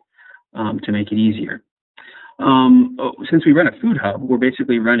sheet to make it easier. Since we run a food hub, we're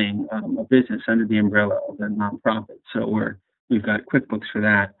basically running a business under the umbrella of a nonprofit. So we've got QuickBooks for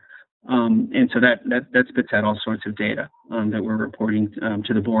that. And so that spits out all sorts of data that we're reporting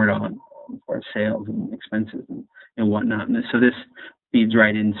to the board on for sales and expenses and whatnot. And so this feeds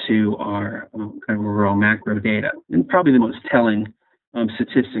right into our kind of overall macro data. And probably the most telling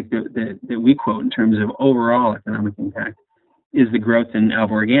statistic that we quote in terms of overall economic impact is the growth in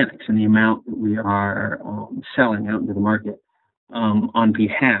ALBA Organics and the amount that we are selling out into the market on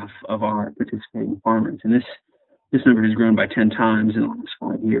behalf of our participating farmers. And this number has grown by 10 times in the last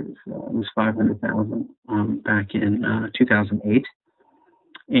 5 years. It was 500,000 back in 2008.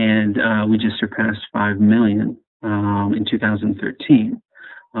 And we just surpassed 5 million in 2013.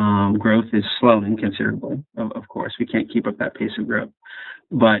 Growth is slowing considerably, of course. We can't keep up that pace of growth,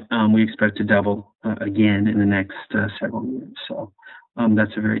 but we expect to double again in the next several years. So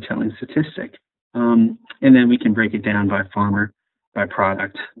that's a very telling statistic. And then we can break it down by farmer, by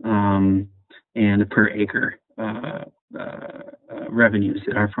product, and per acre revenues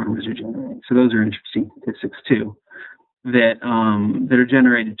that our farmers are generating. So those are interesting statistics too, that are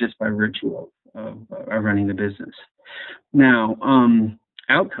generated just by virtue of running the business. Now,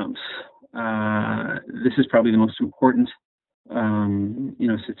 outcomes. This is probably the most important,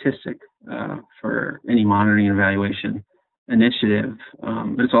 statistic for any monitoring and evaluation initiative,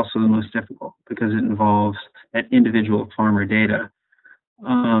 but it's also the most difficult because it involves that individual farmer data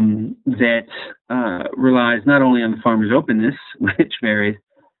that relies not only on the farmer's openness, which varies,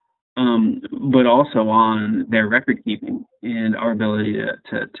 but also on their record keeping and our ability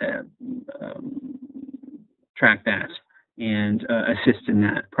to track that and assist in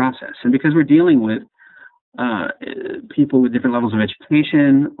that process. And because we're dealing with people with different levels of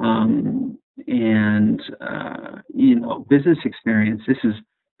education and business experience, this is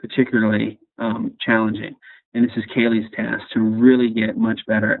particularly challenging. And this is Kaylee's task, to really get much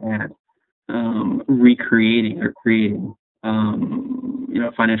better at recreating or creating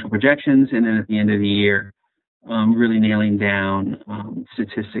financial projections, and then at the end of the year really nailing down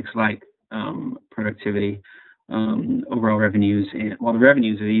statistics like productivity, overall revenues, and the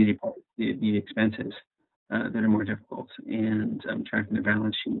revenues are the easy part, the expenses that are more difficult, and tracking the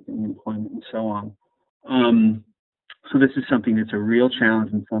balance sheet and employment and so on. So this is something that's a real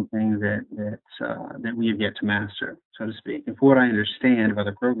challenge and something that we have yet to master, so to speak. And for what I understand of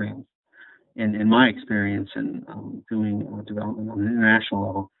other programs, in my experience in doing development on an international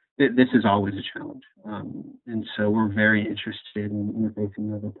level, this is always a challenge. And so we're very interested in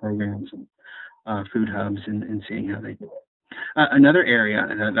interfacing with other programs and food hubs and seeing how they do it. Another area,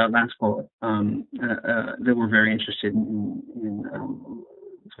 that last bullet, that we're very interested in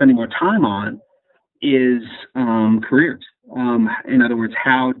spending more time on is careers. In other words,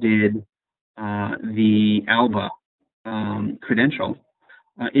 how did the ALBA credential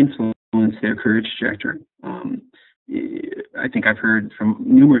influence their career trajectory? I think I've heard from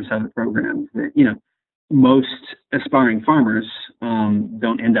numerous other programs that, most aspiring farmers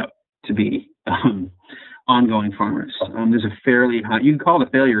don't end up to be ongoing farmers. There's a fairly high, you can call it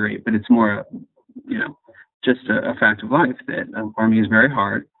a failure rate, but it's more, just a fact of life that farming is very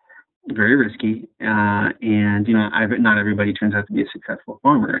hard, very risky, and not everybody turns out to be a successful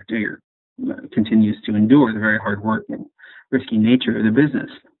farmer. Continues to endure the very hard work and risky nature of the business.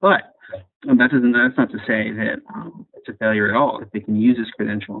 But that's not to say that it's a failure at all. If they can use this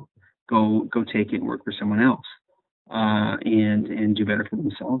credential, go take it and work for someone else, and do better for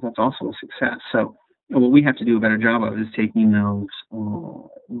themselves, that's also a success. So what we have to do a better job of is taking those,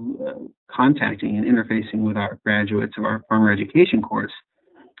 contacting and interfacing with our graduates of our farmer education course,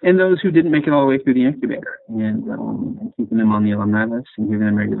 and those who didn't make it all the way through the incubator, and keeping them on the alumni list and giving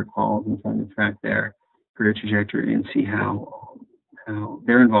them regular calls and trying to track their career trajectory and see how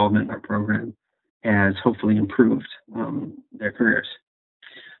their involvement in our program has hopefully improved their careers.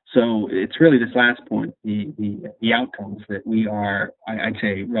 So it's really this last point, the outcomes that we are, I'd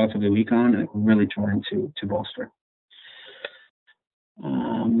say, relatively weak on, and we're really trying to bolster.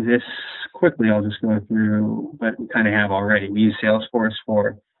 This quickly, I'll just go through, but we kind of have already. We use Salesforce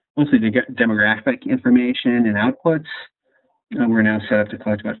for mostly the demographic information and outputs. We're now set up to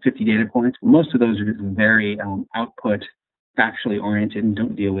collect about 50 data points. Most of those are just very output, factually oriented, and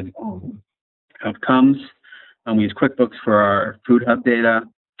don't deal with outcomes. We use QuickBooks for our food hub data.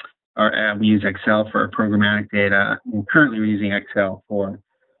 We use Excel for our programmatic data. And currently, we're using Excel for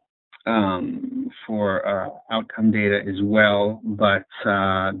outcome data as well, but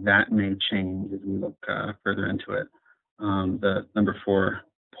that may change as we look further into it. The number 4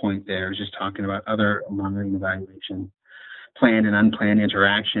 point there is just talking about other monitoring evaluation, planned and unplanned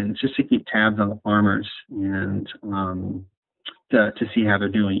interactions, just to keep tabs on the farmers and to see how they're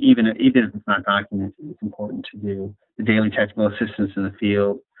doing. Even if it's not documented, it's important to do the daily technical assistance in the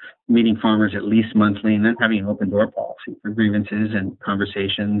field, meeting farmers at least monthly, and then having an open door policy for grievances and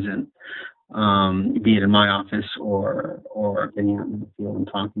conversations, and be it in my office or getting out in the field and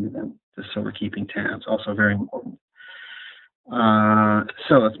talking to them, just so we're keeping tabs. Also very important.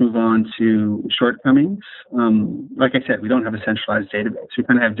 So let's move on to shortcomings. Like I said, we don't have a centralized database. We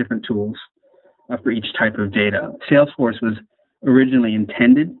kind of have different tools for each type of data. Salesforce was originally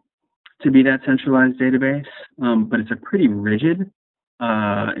intended to be that centralized database, but it's a pretty rigid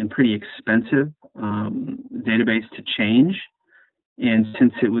and pretty expensive database to change. And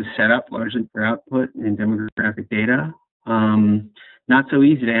since it was set up largely for output and demographic data, Not so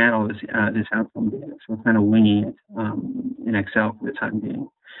easy to add all this outcome data, so we're kind of winging it in Excel for the time being.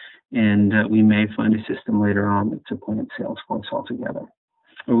 And we may find a system later on that supplants Salesforce altogether.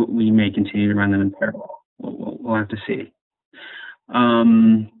 Or we may continue to run them in parallel. We'll have to see.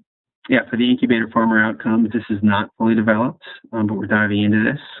 For the incubator farmer outcomes, this is not fully developed, but we're diving into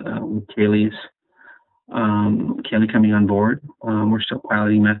this with Kaylee coming on board. We're still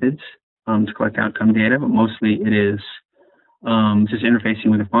piloting methods to collect outcome data, but mostly it is just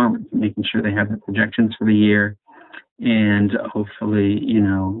interfacing with the farmers, making sure they have the projections for the year, and hopefully,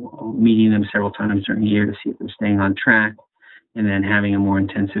 meeting them several times during the year to see if they're staying on track, and then having a more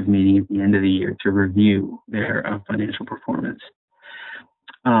intensive meeting at the end of the year to review their financial performance.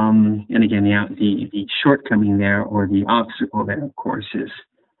 And again, the shortcoming there, or the obstacle there, of course, is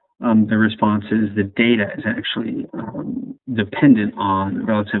the responses. The data is actually dependent on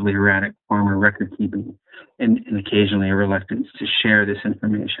relatively erratic farmer record keeping and occasionally a reluctance to share this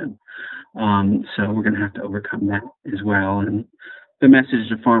information. So we're going to have to overcome that as well. And the message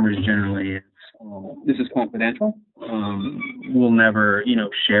to farmers generally is, this is confidential. We'll never,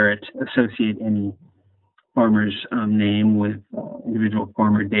 share it, associate any farmer's name with individual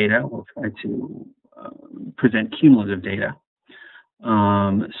farmer data. We'll try to present cumulative data.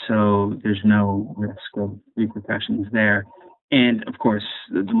 So there's no risk of repercussions there. And of course,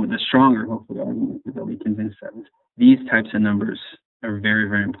 the stronger, hopefully, argument that they'll be convinced of is these types of numbers are very,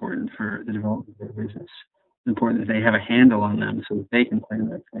 very important for the development of their business. It's important that they have a handle on them so that they can plan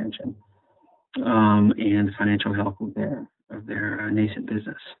their expansion and financial health of their nascent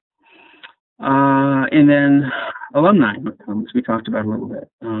business. And then alumni outcomes, we talked about a little bit.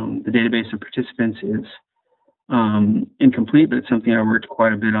 The database of participants is incomplete, but it's something I worked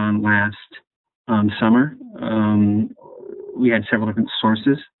quite a bit on last summer. We had several different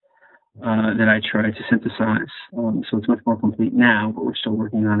sources that I tried to synthesize, so it's much more complete now, but we're still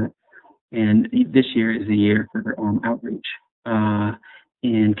working on it. And this year is the year for outreach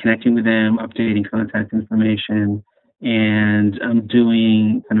and connecting with them, updating contact information, and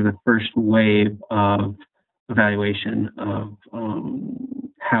doing kind of the first wave of evaluation of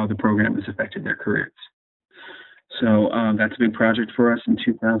how the program has affected their careers. So that's a big project for us in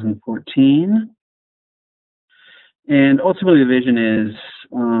 2014. And ultimately, the vision is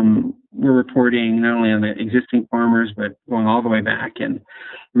we're reporting not only on the existing farmers, but going all the way back and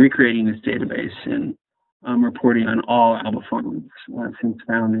recreating this database and reporting on all ALBA farmers since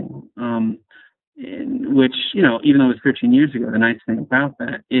founding. In which, even though it was 13 years ago, the nice thing about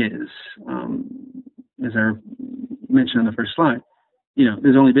that is, as I mentioned on the first slide,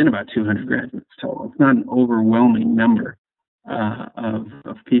 there's only been about 200 graduates total. It's not an overwhelming number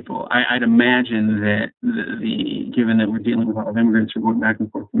of people. I'd imagine that given that we're dealing with a lot of immigrants who are going back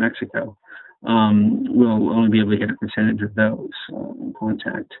and forth to Mexico, we'll only be able to get a percentage of those in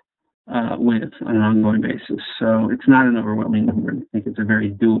contact with on an ongoing basis. So it's not an overwhelming number. I think it's a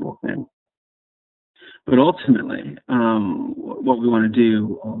very doable thing. But ultimately, what we want to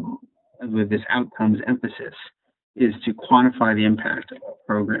do with this outcomes emphasis is to quantify the impact of the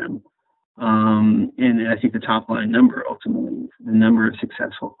program. And I think the top line number, ultimately, the number of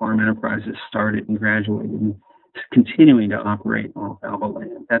successful farm enterprises started and graduated and continuing to operate off ALBA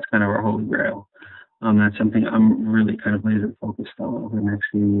land. That's kind of our holy grail. That's something I'm really kind of laser focused on over the next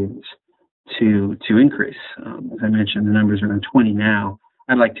few years to increase. As I mentioned, the numbers are around 20 now.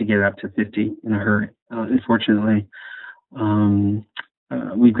 I'd like to get up to 50 in a hurry. Unfortunately,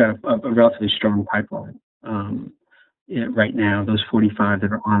 we've got a relatively strong pipeline. Right now, those 45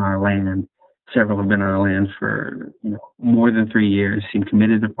 that are on our land, several have been on our land for more than 3 years, seem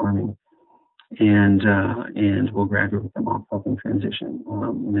committed to farming, and we'll graduate them off helping transition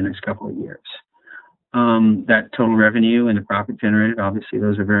in the next couple of years. That total revenue and the profit generated, obviously,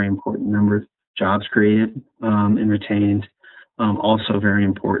 those are very important numbers. Jobs created and retained, also very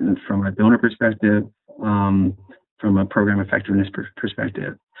important from a donor perspective, from a program effectiveness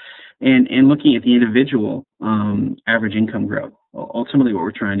perspective. And looking at the individual average income growth, ultimately what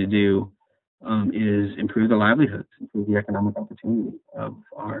we're trying to do is improve the livelihoods, improve the economic opportunity of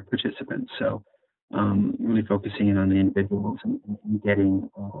our participants. So really focusing in on the individuals and getting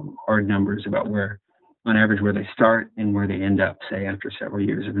hard numbers about where, on average, where they start and where they end up, say, after several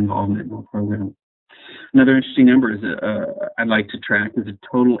years of involvement in the program. Another interesting number is I'd like to track is the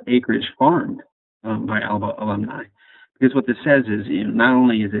total acreage farmed by ALBA alumni. Because what this says is, not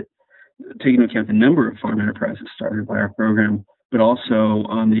only is it taking into account the number of farm enterprises started by our program, but also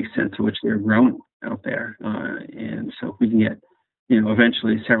the extent to which they're growing out there. And so if we can get,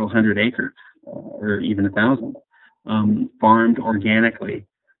 eventually several hundred acres or even 1,000 farmed organically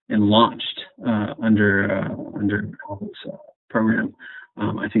and launched under ALBA's program.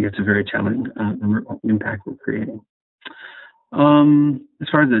 I think it's a very telling impact we're creating. As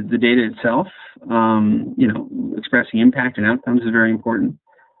far as the data itself, expressing impact and outcomes is very important.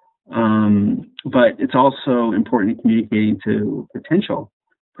 But it's also important in communicating to potential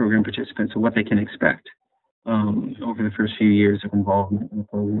program participants what they can expect over the first few years of involvement in the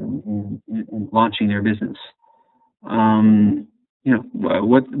program and launching their business. What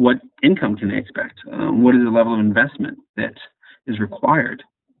income can they expect? What is the level of investment that is required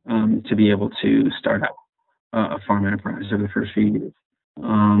to be able to start up a farm enterprise over the first few years?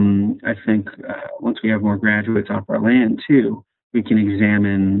 I think once we have more graduates off our land too, we can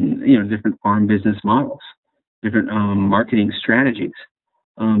examine different farm business models, different marketing strategies,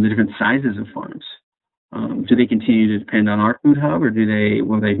 the different sizes of farms. Do they continue to depend on our food hub, or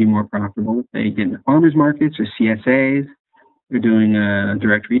will they be more profitable if they get into farmers markets or CSAs? They're doing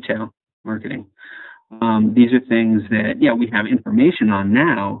direct retail marketing. These are things that we have information on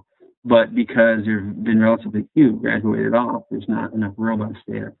now, but because there have been relatively few graduated off, there's not enough robust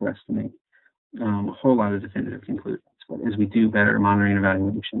data for us to make a whole lot of definitive conclusions. But as we do better monitoring and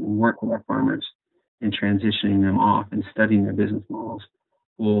evaluation and work with our farmers in transitioning them off and studying their business models,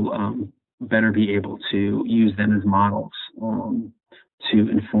 we'll better be able to use them as models to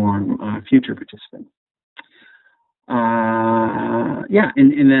inform future participants.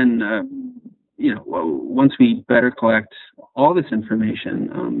 And then once we better collect all this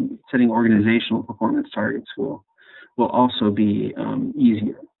information, setting organizational performance targets will also be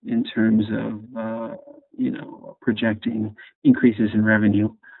easier in terms of projecting increases in revenue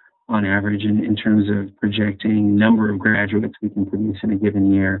on average, and in terms of projecting number of graduates we can produce in a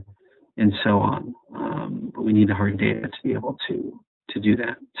given year, and so on. But we need the hard data to be able to do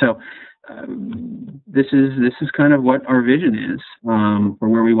that. So this is kind of what our vision is for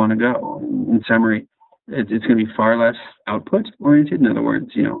where we want to go. In summary, it's going to be far less output oriented. In other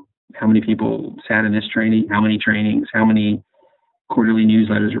words, how many people sat in this training, how many trainings, how many quarterly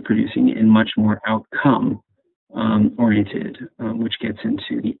newsletters we're producing, and much more outcome oriented, which gets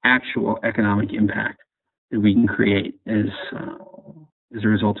into the actual economic impact that we can create as a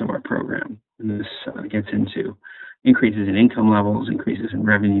result of our program. And this gets into increases in income levels, increases in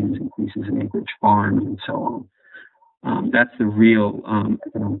revenues, increases in acreage farmed, and so on. That's the real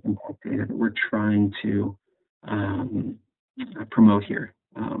economic impact data that we're trying to promote here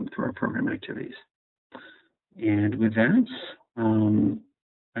through our program activities. And with that,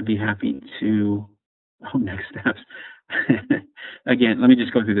 I'd be happy to, next steps. Again, let me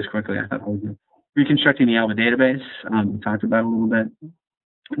just go through this quickly. I thought I was reconstructing the ALBA database. We talked about it a little bit.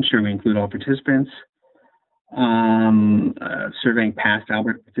 Ensure we include all participants. Surveying past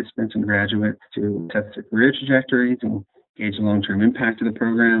ALBA participants and graduates to test their career trajectories and gauge the long-term impact of the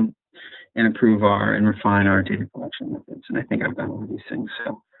program, and improve and refine our data collection methods. And I think I've done all of these things,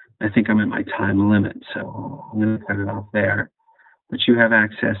 so I think I'm at my time limit, so I'm going to cut it off there. But you have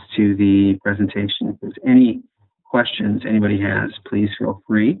access to the presentation. If there's any questions anybody has, please feel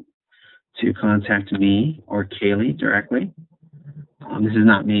free to contact me or Kaylee directly. This is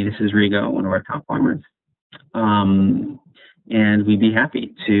not me, this is Rigo, one of our top farmers. And we'd be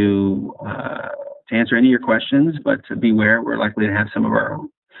happy to answer any of your questions, but beware, we're likely to have some of our own.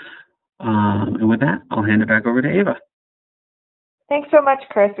 And with that, I'll hand it back over to Ava. Thanks so much,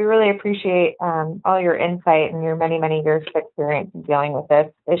 Chris. We really appreciate all your insight and your many, many years of experience in dealing with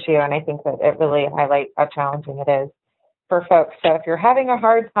this issue. And I think that it really highlights how challenging it is for folks. So if you're having a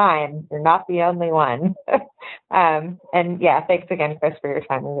hard time, you're not the only one. And yeah, thanks again, Chris, for your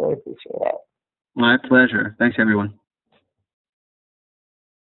time. We really appreciate it. My pleasure. Thanks, everyone.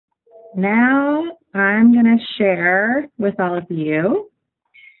 Now I'm going to share with all of you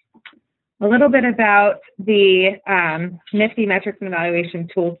a little bit about the NIFTI Metrics and Evaluation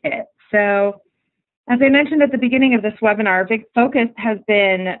Toolkit. So as I mentioned at the beginning of this webinar, a big focus has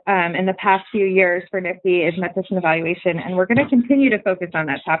been in the past few years for NIFTI is metrics and evaluation, and we're going to continue to focus on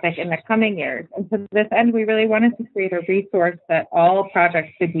that topic in the coming years. And to this end, we really wanted to create a resource that all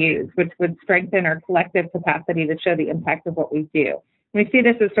projects could use, which would strengthen our collective capacity to show the impact of what we do. We see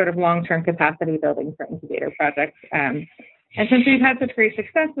this as sort of long-term capacity building for incubator projects. And since we've had such great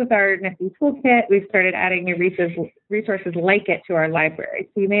success with our NIFTI toolkit, we've started adding new resources like it to our library.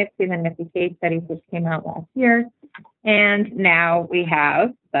 So you may have seen the NIFTI case studies, which came out last year. And now we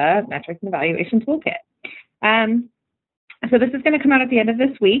have the Metrics and Evaluation Toolkit. So this is going to come out at the end of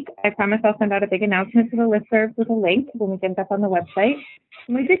this week. I promise I'll send out a big announcement to the listserv with a link when we get it up on the website.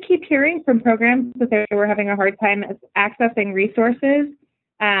 And we did keep hearing from programs that they were having a hard time accessing resources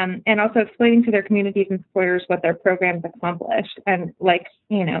and also explaining to their communities and supporters what their programs accomplished. And like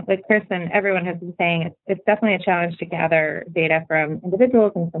Chris and everyone has been saying, it's definitely a challenge to gather data from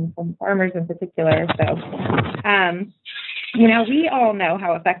individuals and from farmers in particular. So, we all know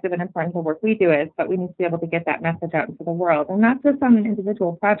how effective and important the work we do is, but we need to be able to get that message out into the world, and not just on an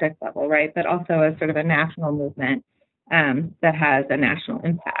individual project level, right, but also as sort of a national movement that has a national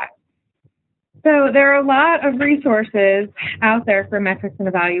impact. So there are a lot of resources out there for metrics and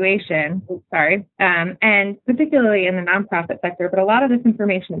evaluation, and particularly in the nonprofit sector, but a lot of this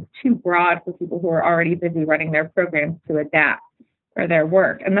information is too broad for people who are already busy running their programs to adapt for their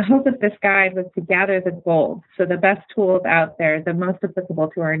work. And the hope of this guide was to gather the gold, so the best tools out there, the most applicable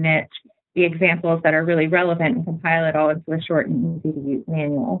to our niche, the examples that are really relevant, and compile it all into a short and easy-to-use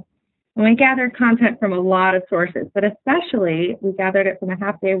manual. And we gathered content from a lot of sources, but especially we gathered it from a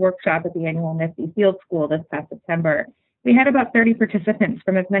half-day workshop at the annual NIFTI Field School this past September. We had about 30 participants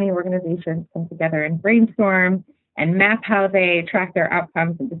from as many organizations come together and brainstorm and map how they track their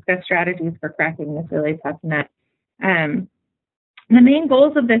outcomes and discuss strategies for cracking this really tough nut. The main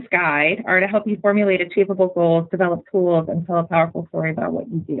goals of this guide are to help you formulate achievable goals, develop tools, and tell a powerful story about what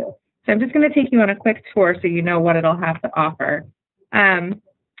you do. So I'm just going to take you on a quick tour so you know what it'll have to offer.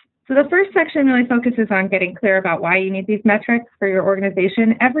 So the first section really focuses on getting clear about why you need these metrics for your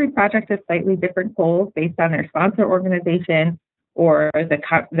organization. Every project has slightly different goals based on their sponsor organization or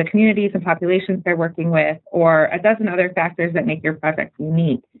the communities and populations they're working with, or a dozen other factors that make your project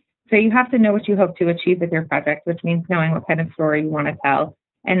unique. So you have to know what you hope to achieve with your project, which means knowing what kind of story you want to tell.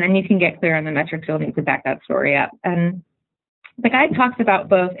 And then you can get clear on the metrics you'll need to back that story up. And the guide talks about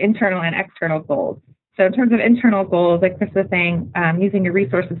both internal and external goals. So in terms of internal goals, like Chris was saying, using your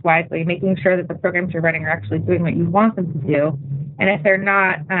resources wisely, making sure that the programs you're running are actually doing what you want them to do. And if they're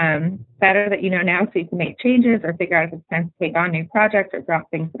not, better that you know now so you can make changes or figure out if it's time to take on new projects or drop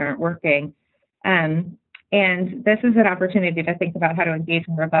things that aren't working. And this is an opportunity to think about how to engage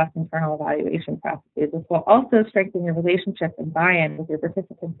in robust internal evaluation processes, which will also strengthen your relationship and buy-in with your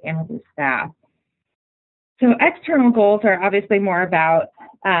participants and with your staff. So external goals are obviously more about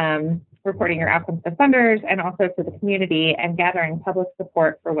reporting your outcomes to funders and also to the community and gathering public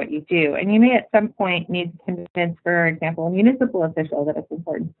support for what you do. And you may at some point need to convince, for example, a municipal official that it's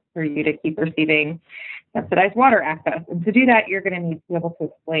important for you to keep receiving subsidized water access. And to do that, you're going to need to be able to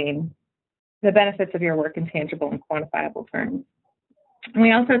explain the benefits of your work in tangible and quantifiable terms. And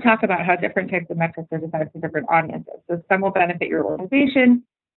we also talk about how different types of metrics are designed for different audiences. So some will benefit your organization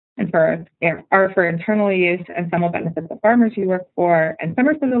and are for internal use, and some will benefit the farmers you work for, and some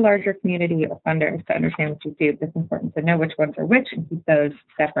are for the larger community or funders to understand what you do. It's important to know which ones are which and keep those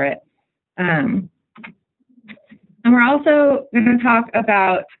separate. And we're also going to talk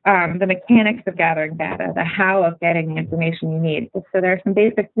about the mechanics of gathering data, the how of getting the information you need. So there are some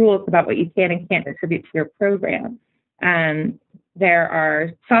basic rules about what you can and can't attribute to your program. There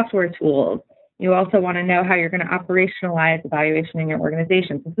are software tools. You also want to know how you're going to operationalize evaluation in your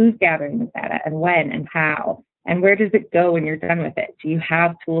organization. So who's gathering the data and when and how? And where does it go when you're done with it? Do you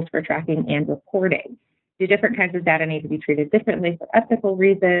have tools for tracking and reporting? Do different kinds of data need to be treated differently for ethical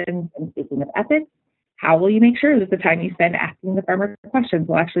reasons? And speaking of ethics, how will you make sure that the time you spend asking the farmer questions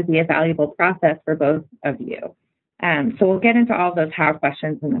will actually be a valuable process for both of you? So we'll get into all those how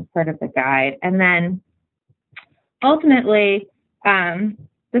questions in this part of the guide. And then ultimately,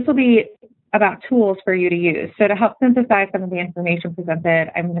 this will be about tools for you to use. So to help synthesize some of the information presented,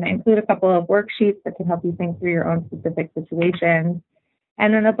 I'm going to include a couple of worksheets that can help you think through your own specific situations.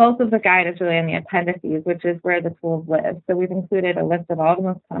 And then the bulk of the guide is really in the appendices, which is where the tools live. So we've included a list of all the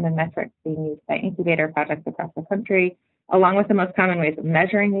most common metrics being used by incubator projects across the country, along with the most common ways of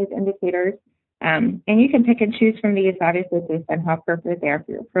measuring these indicators. And you can pick and choose from these, obviously, based on how appropriate they are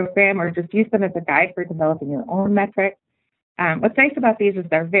for your program, or just use them as a guide for developing your own metrics. What's nice about these is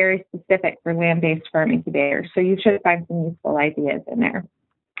they're very specific for land-based farm incubators, so you should find some useful ideas in there.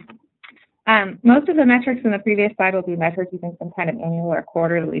 Most of the metrics in the previous slide will be measured using some kind of annual or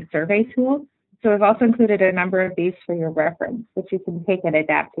quarterly survey tool. So we've also included a number of these for your reference, which you can take and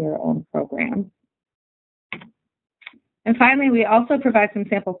adapt to your own program. And finally, we also provide some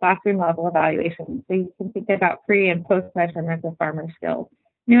sample classroom level evaluations, so you can think about pre and post measurements of farmer skills.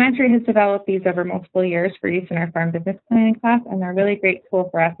 New Entry has developed these over multiple years for use in our farm business planning class, and they're a really great tool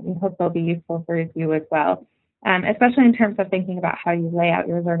for us, and we hope they'll be useful for you as well, especially in terms of thinking about how you lay out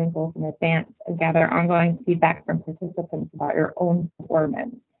your learning goals in advance and gather ongoing feedback from participants about your own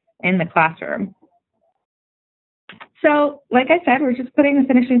performance in the classroom. So, like I said, we're just putting the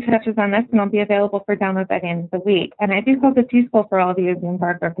finishing touches on this, and it'll be available for download by the end of the week. And I do hope it's useful for all of you as you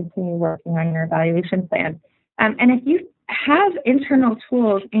embark or continue working on your evaluation plan. And if you have internal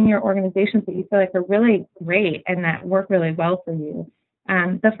tools in your organizations that you feel like are really great and that work really well for you.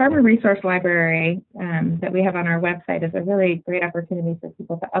 The Farmer Resource Library that we have on our website is a really great opportunity for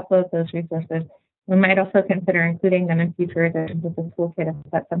people to upload those resources. We might also consider including them in future editions of the toolkit if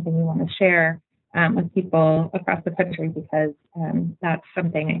that's something you want to share with people across the country, because that's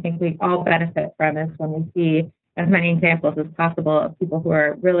something I think we all benefit from, is when we see as many examples as possible of people who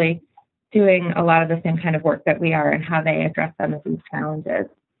are really doing a lot of the same kind of work that we are and how they address some of these challenges.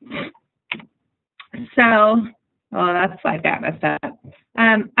 So, that's slide got messed up.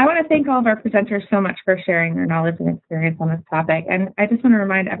 I want to thank all of our presenters so much for sharing their knowledge and experience on this topic. And I just want to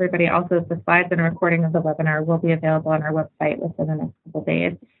remind everybody also that the slides and a recording of the webinar will be available on our website within the next couple of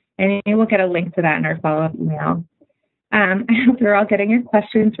days. And you will get a link to that in our follow-up email. I hope you're all getting your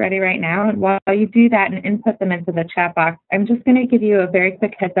questions ready right now. And while you do that and input them into the chat box, I'm just going to give you a very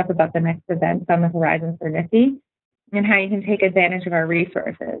quick heads up about the next events on the horizon for NIFTI and how you can take advantage of our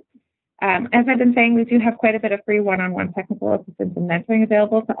resources. As I've been saying, we do have quite a bit of free one-on-one technical assistance and mentoring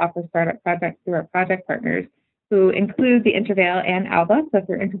available to offer startup projects through our project partners, who include the Intervale and ALBA. So if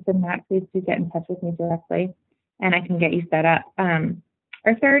you're interested in that, please do get in touch with me directly, and I can get you set up.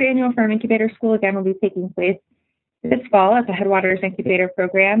 Our third annual Farm Incubator School, again, will be taking place this fall at the Headwaters Incubator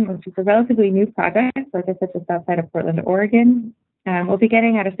Program, which is a relatively new project, like I said, just outside of Portland, Oregon. We'll be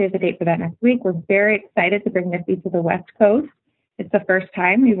getting out a save the date for that next week. We're very excited to bring NIFTI to the West Coast. It's the first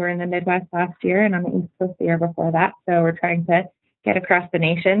time. We were in the Midwest last year and on the East Coast the year before that, so we're trying to get across the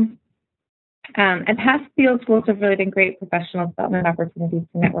nation. And past field schools have really been great professional development opportunities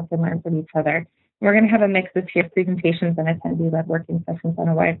to network and learn from each other. We're going to have a mix this year of presentations and attendee-led working sessions on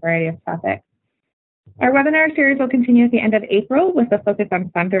a wide variety of topics. Our webinar series will continue at the end of April with a focus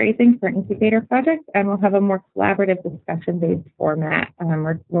on fundraising for incubator projects, and we'll have a more collaborative discussion-based format.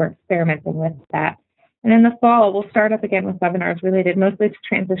 We're experimenting with that. And in the fall, we'll start up again with webinars related mostly to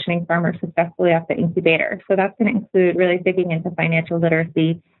transitioning farmers successfully off the incubator. So that's going to include really digging into financial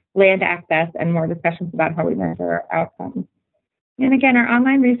literacy, land access, and more discussions about how we measure our outcomes. And again, our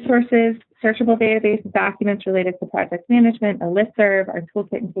online resources, searchable database of documents related to project management, a listserv, our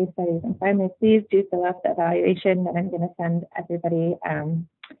toolkit and case studies. And finally, please do fill out the evaluation that I'm going to send everybody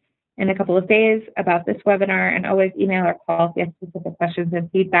in a couple of days about this webinar, and always email or call if you have specific questions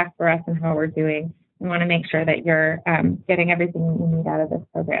and feedback for us and how we're doing. We want to make sure that you're getting everything you need out of this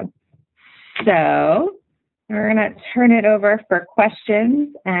program. So we're going to turn it over for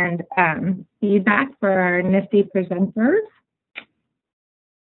questions and feedback for our NIFTI presenters.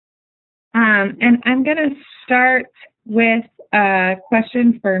 And I'm going to start with a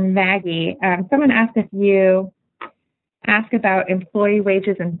question for Maggie. Someone asked if you ask about employee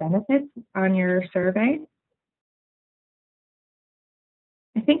wages and benefits on your survey.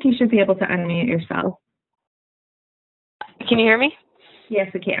 I think you should be able to unmute yourself. Can you hear me? Yes,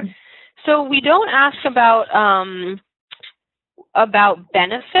 we can. So we don't ask about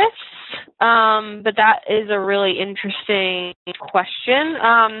benefits, but that is a really interesting question.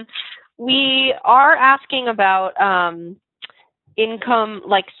 We are asking about income,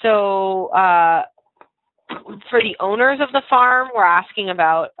 like, so for the owners of the farm, we're asking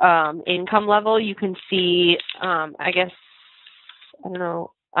about income level. You can see, I guess, I don't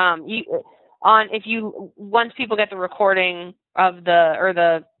know, once people get the recording of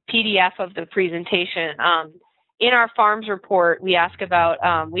the PDF of the presentation, in our farms report, we ask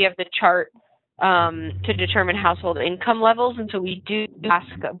about, we have the chart to determine household income levels. And so we do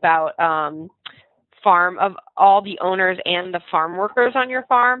ask about farm of all the owners and the farm workers on your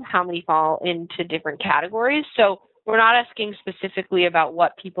farm, how many fall into different categories. So we're not asking specifically about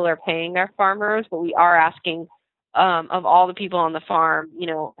what people are paying their farmers, but we are asking of all the people on the farm, you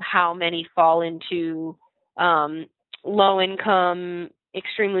know, how many fall into low income,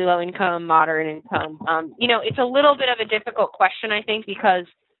 extremely low income, moderate income. You know, it's a little bit of a difficult question, I think, because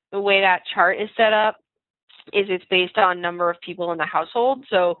the way that chart is set up is it's based on number of people in the household.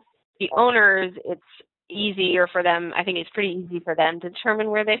 So the owners, it's easier for them. I think it's pretty easy for them to determine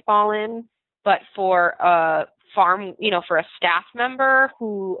where they fall in. But for a farm, you know, for a staff member,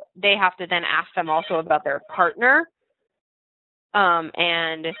 who they have to then ask them also about their partner,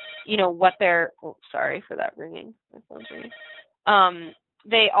 and you know what their. Oh, sorry for that ringing. My phone's ringing.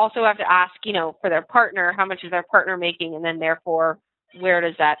 They also have to ask, you know, for their partner, how much is their partner making, and then therefore, where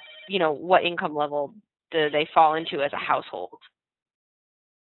does that, you know, what income level do they fall into as a household?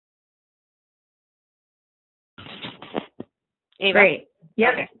 Ava? Great.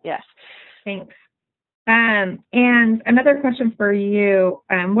 Yep. Okay. Yes. Thanks. And another question for you,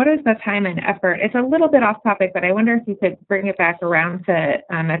 what is the time and effort? It's a little bit off topic, but I wonder if you could bring it back around to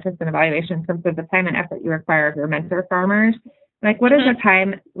metrics and evaluation in terms of the time and effort you require of your mentor farmers. Like, what is the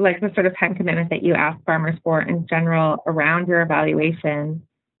time, like the sort of time commitment that you ask farmers for in general around your evaluation,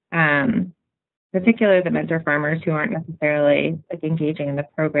 particularly the mentor farmers who aren't necessarily like engaging in the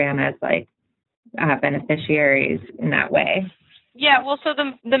program as like beneficiaries in that way? Yeah, well, so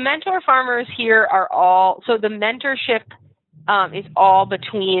the mentor farmers here are all, so the mentorship is all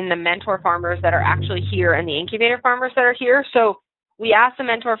between the mentor farmers that are actually here and the incubator farmers that are here. So we ask the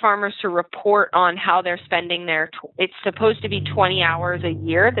mentor farmers to report on how they're spending it's supposed to be 20 hours a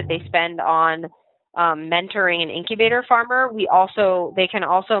year that they spend on mentoring an incubator farmer. They can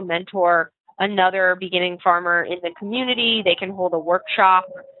also mentor another beginning farmer in the community. They can hold a workshop.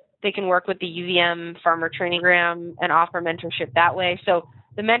 They can work with the UVM farmer training program and offer mentorship that way. So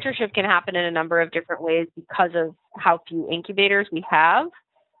the mentorship can happen in a number of different ways because of how few incubators we have.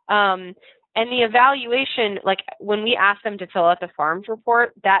 And the evaluation, like when we ask them to fill out the farms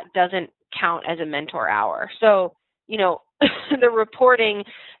report, that doesn't count as a mentor hour. So, the reporting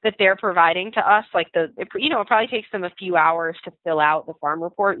that they're providing to us, like it probably takes them a few hours to fill out the farm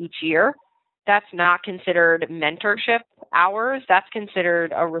report each year. That's not considered mentorship hours. That's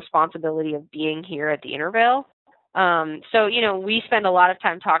considered a responsibility of being here at the Intervale. So, we spend a lot of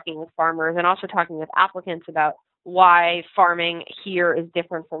time talking with farmers and also talking with applicants about why farming here is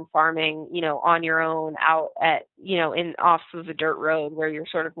different from farming, on your own out at, off of a dirt road where you're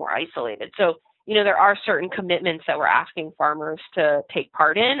sort of more isolated. So, there are certain commitments that we're asking farmers to take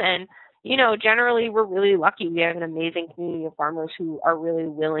part in. And, generally we're really lucky. We have an amazing community of farmers who are really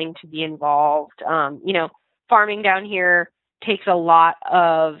willing to be involved. Farming down here takes a lot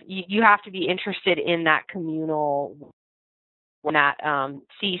of, you have to be interested in that communal, that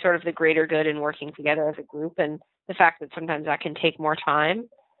see sort of the greater good in working together as a group, and the fact that sometimes that can take more time.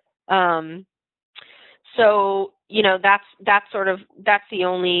 So, that's the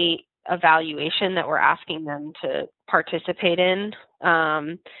only evaluation that we're asking them to participate in.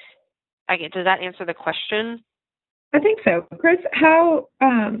 Does that answer the question? I think so. Chris, how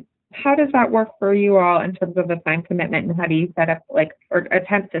does that work for you all in terms of the time commitment, and how do you set up, or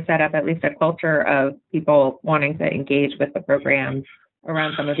attempt to set up at least a culture of people wanting to engage with the program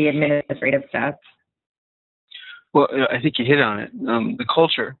around some of the administrative stuff? Well, I think you hit on it. The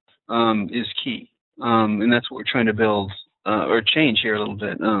culture is key, and that's what we're trying to build or change here a little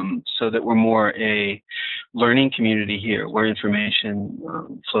bit, so that we're more a learning community here, where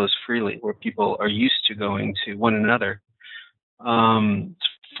information flows freely, where people are used to going to one another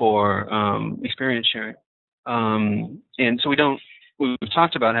for experience sharing. And so we've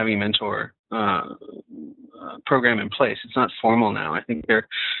talked about having a mentor program in place. It's not formal now. I think there are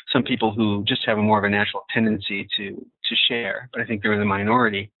some people who just have more of a natural tendency to share, but I think they're the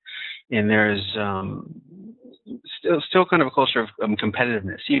minority. And there's still kind of a culture of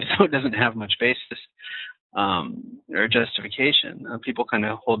competitiveness, even though it doesn't have much basis or justification. People kind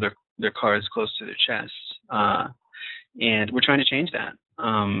of hold their cards close to their chests. And we're trying to change that.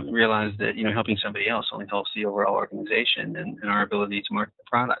 Realize that, helping somebody else only helps the overall organization and our ability to market the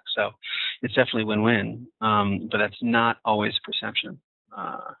product. So it's definitely win-win, but that's not always perception.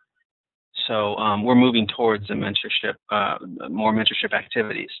 So we're moving towards a mentorship, more mentorship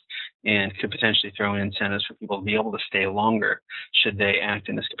activities, and could potentially throw in incentives for people to be able to stay longer should they act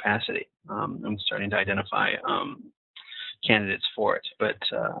in this capacity. I'm starting to identify candidates for it, but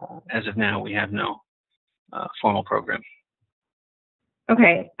as of now, we have no formal program.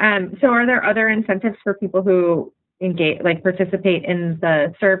 Okay. So are there other incentives for people who participate in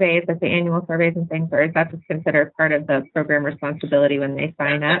the surveys, like the annual surveys and things, or is that just considered part of the program responsibility when they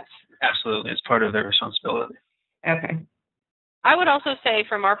sign up? Absolutely. It's part of their responsibility. Okay. I would also say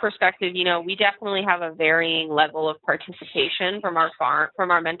from our perspective, we definitely have a varying level of participation from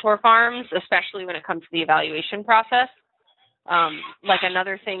our mentor farms, especially when it comes to the evaluation process. Like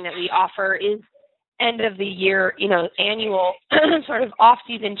another thing that we offer is end of the year, annual sort of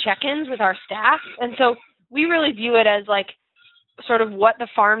off-season check-ins with our staff. And so we really view it as like sort of what the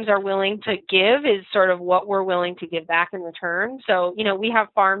farms are willing to give is sort of what we're willing to give back in return. So, we have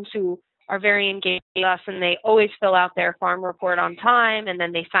farms who are very engaged with us and they always fill out their farm report on time, and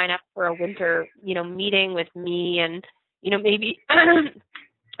then they sign up for a winter, meeting with me and, maybe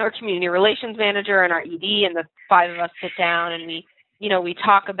our community relations manager and our ED, and the five of us sit down and we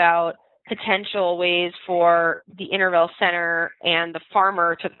talk about potential ways for the Intervale Center and the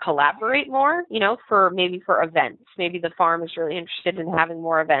farmer to collaborate more, for events. Maybe the farm is really interested in having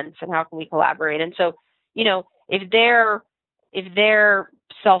more events, and how can we collaborate? And so, if they're if they're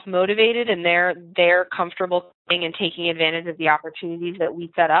self-motivated and they're comfortable and taking advantage of the opportunities that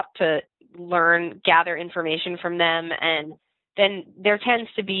we set up to learn, gather information from them, and then there tends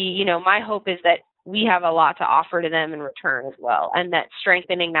to be, you know, my hope is that we have a lot to offer to them in return as well, and that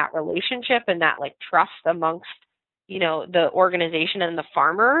strengthening that relationship and that like trust amongst, you know, the organization and the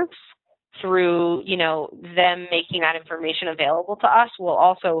farmers through, you know, them making that information available to us will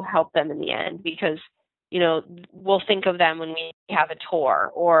also help them in the end, because, you know, we'll think of them when we have a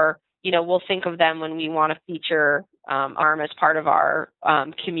tour, or, you know, we'll think of them when we want to feature ARM as part of our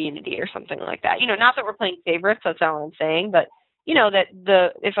community or something like that. You know, not that we're playing favorites, that's not what I'm saying, but, you know, that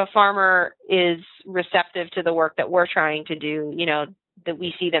if a farmer is receptive to the work that we're trying to do, you know, that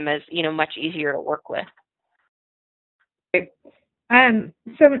we see them as, you know, much easier to work with. So I'm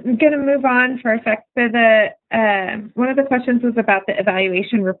going to move on for a sec. So one of the questions was about the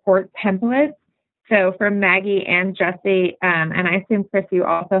evaluation report template. So from Maggie and Jessie, and I assume, Chris, you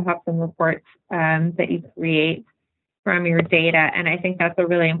also have some reports that you create from your data. And I think that's a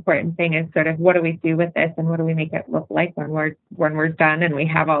really important thing, is sort of what do we do with this and what do we make it look like when we're done and we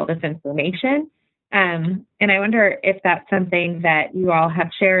have all this information. And I wonder if that's something that you all have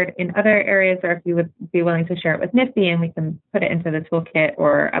shared in other areas, or if you would be willing to share it with NIFTI and we can put it into the toolkit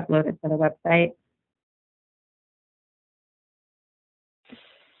or upload it to the website.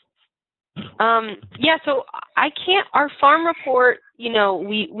 Yeah, so our farm report, you know,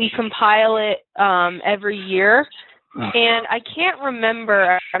 we compile it every year, and I can't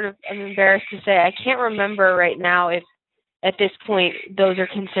remember, I'm embarrassed to say, I can't remember right now if at this point those are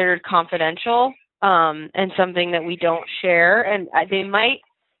considered confidential and something that we don't share, and they might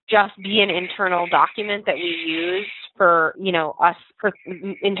just be an internal document that we use for, you know, us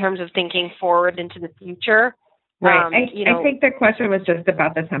in terms of thinking forward into the future. Right. I think the question was just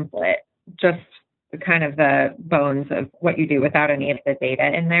about the template, just kind of the bones of what you do without any of the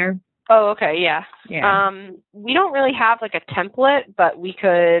data in there. Oh, okay, yeah. We don't really have like a template, but we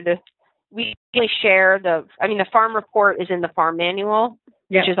really share the farm report is in the farm manual,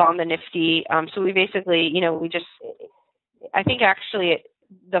 which is on the NIFTI. So we basically, you know, I think actually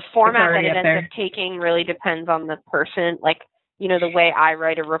the format that it ends up taking really depends on the person. Like, you know, the way I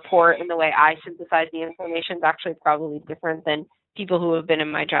write a report and the way I synthesize the information is actually probably different than people who have been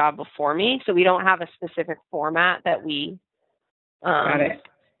in my job before me. So we don't have a specific format that we... Got it.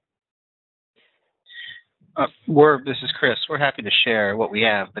 This is Chris. We're happy to share what we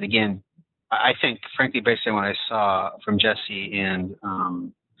have. But again, I think, frankly, based on what I saw from Jessie and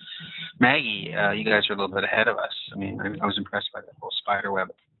Maggie, you guys are a little bit ahead of us. I mean, I was impressed by that whole spider web.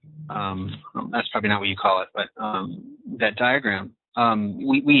 That's probably not what you call it, but that diagram.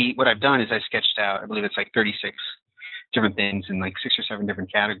 What I've done is I sketched out, I believe it's like 36 different things in like 6 or 7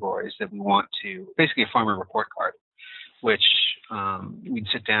 different categories that we want to, basically a farmer report card, which we'd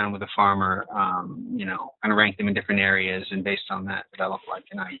sit down with a farmer, you know, and rank them in different areas, and based on that develop like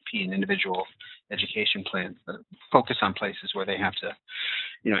an IEP, an individual education plan, focus on places where they have to,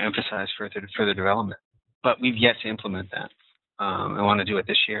 you know, emphasize further development. But we've yet to implement that. I want to do it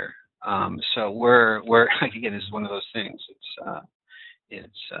this year. So we're again, this is one of those things.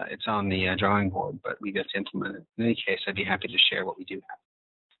 It's on the drawing board, but we get to implement it. In any case, I'd be happy to share what we do have.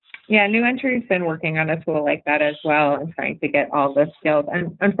 Yeah, New Entry's been working on a tool like that as well, and trying to get all the skills.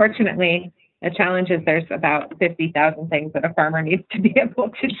 And unfortunately, the challenge is there's about 50,000 things that a farmer needs to be able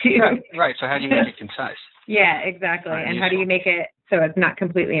to do. Right. So how do you make it concise? Yeah, exactly. And how do you make it so it's not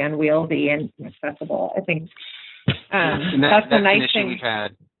completely unwieldy and accessible? I think that's the nice thing we've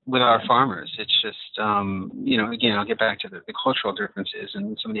had with our farmers. It's just, you know, again, I'll get back to the cultural differences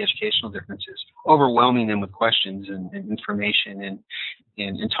and some of the educational differences, overwhelming them with questions and information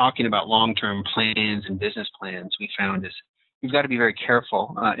and talking about long-term plans and business plans. We found is we've got to be very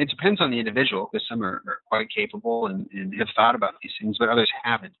careful. It depends on the individual, because some are quite capable and have thought about these things, but others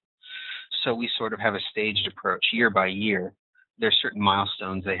haven't. So we sort of have a staged approach year by year. There's certain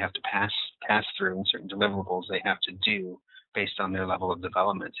milestones they have to pass through and certain deliverables they have to do based on their level of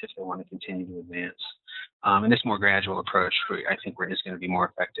development if they want to continue to advance. And this more gradual approach, I think, is going to be more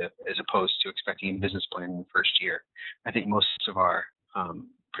effective as opposed to expecting a business plan in the first year. I think most of our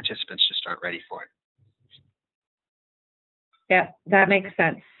participants just aren't ready for it. Yeah, that makes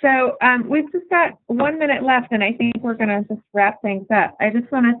sense. So we've just got 1 minute left, and I think we're going to just wrap things up. I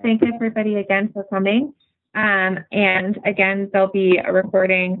just want to thank everybody again for coming. And again, there'll be a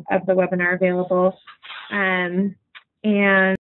recording of the webinar available. And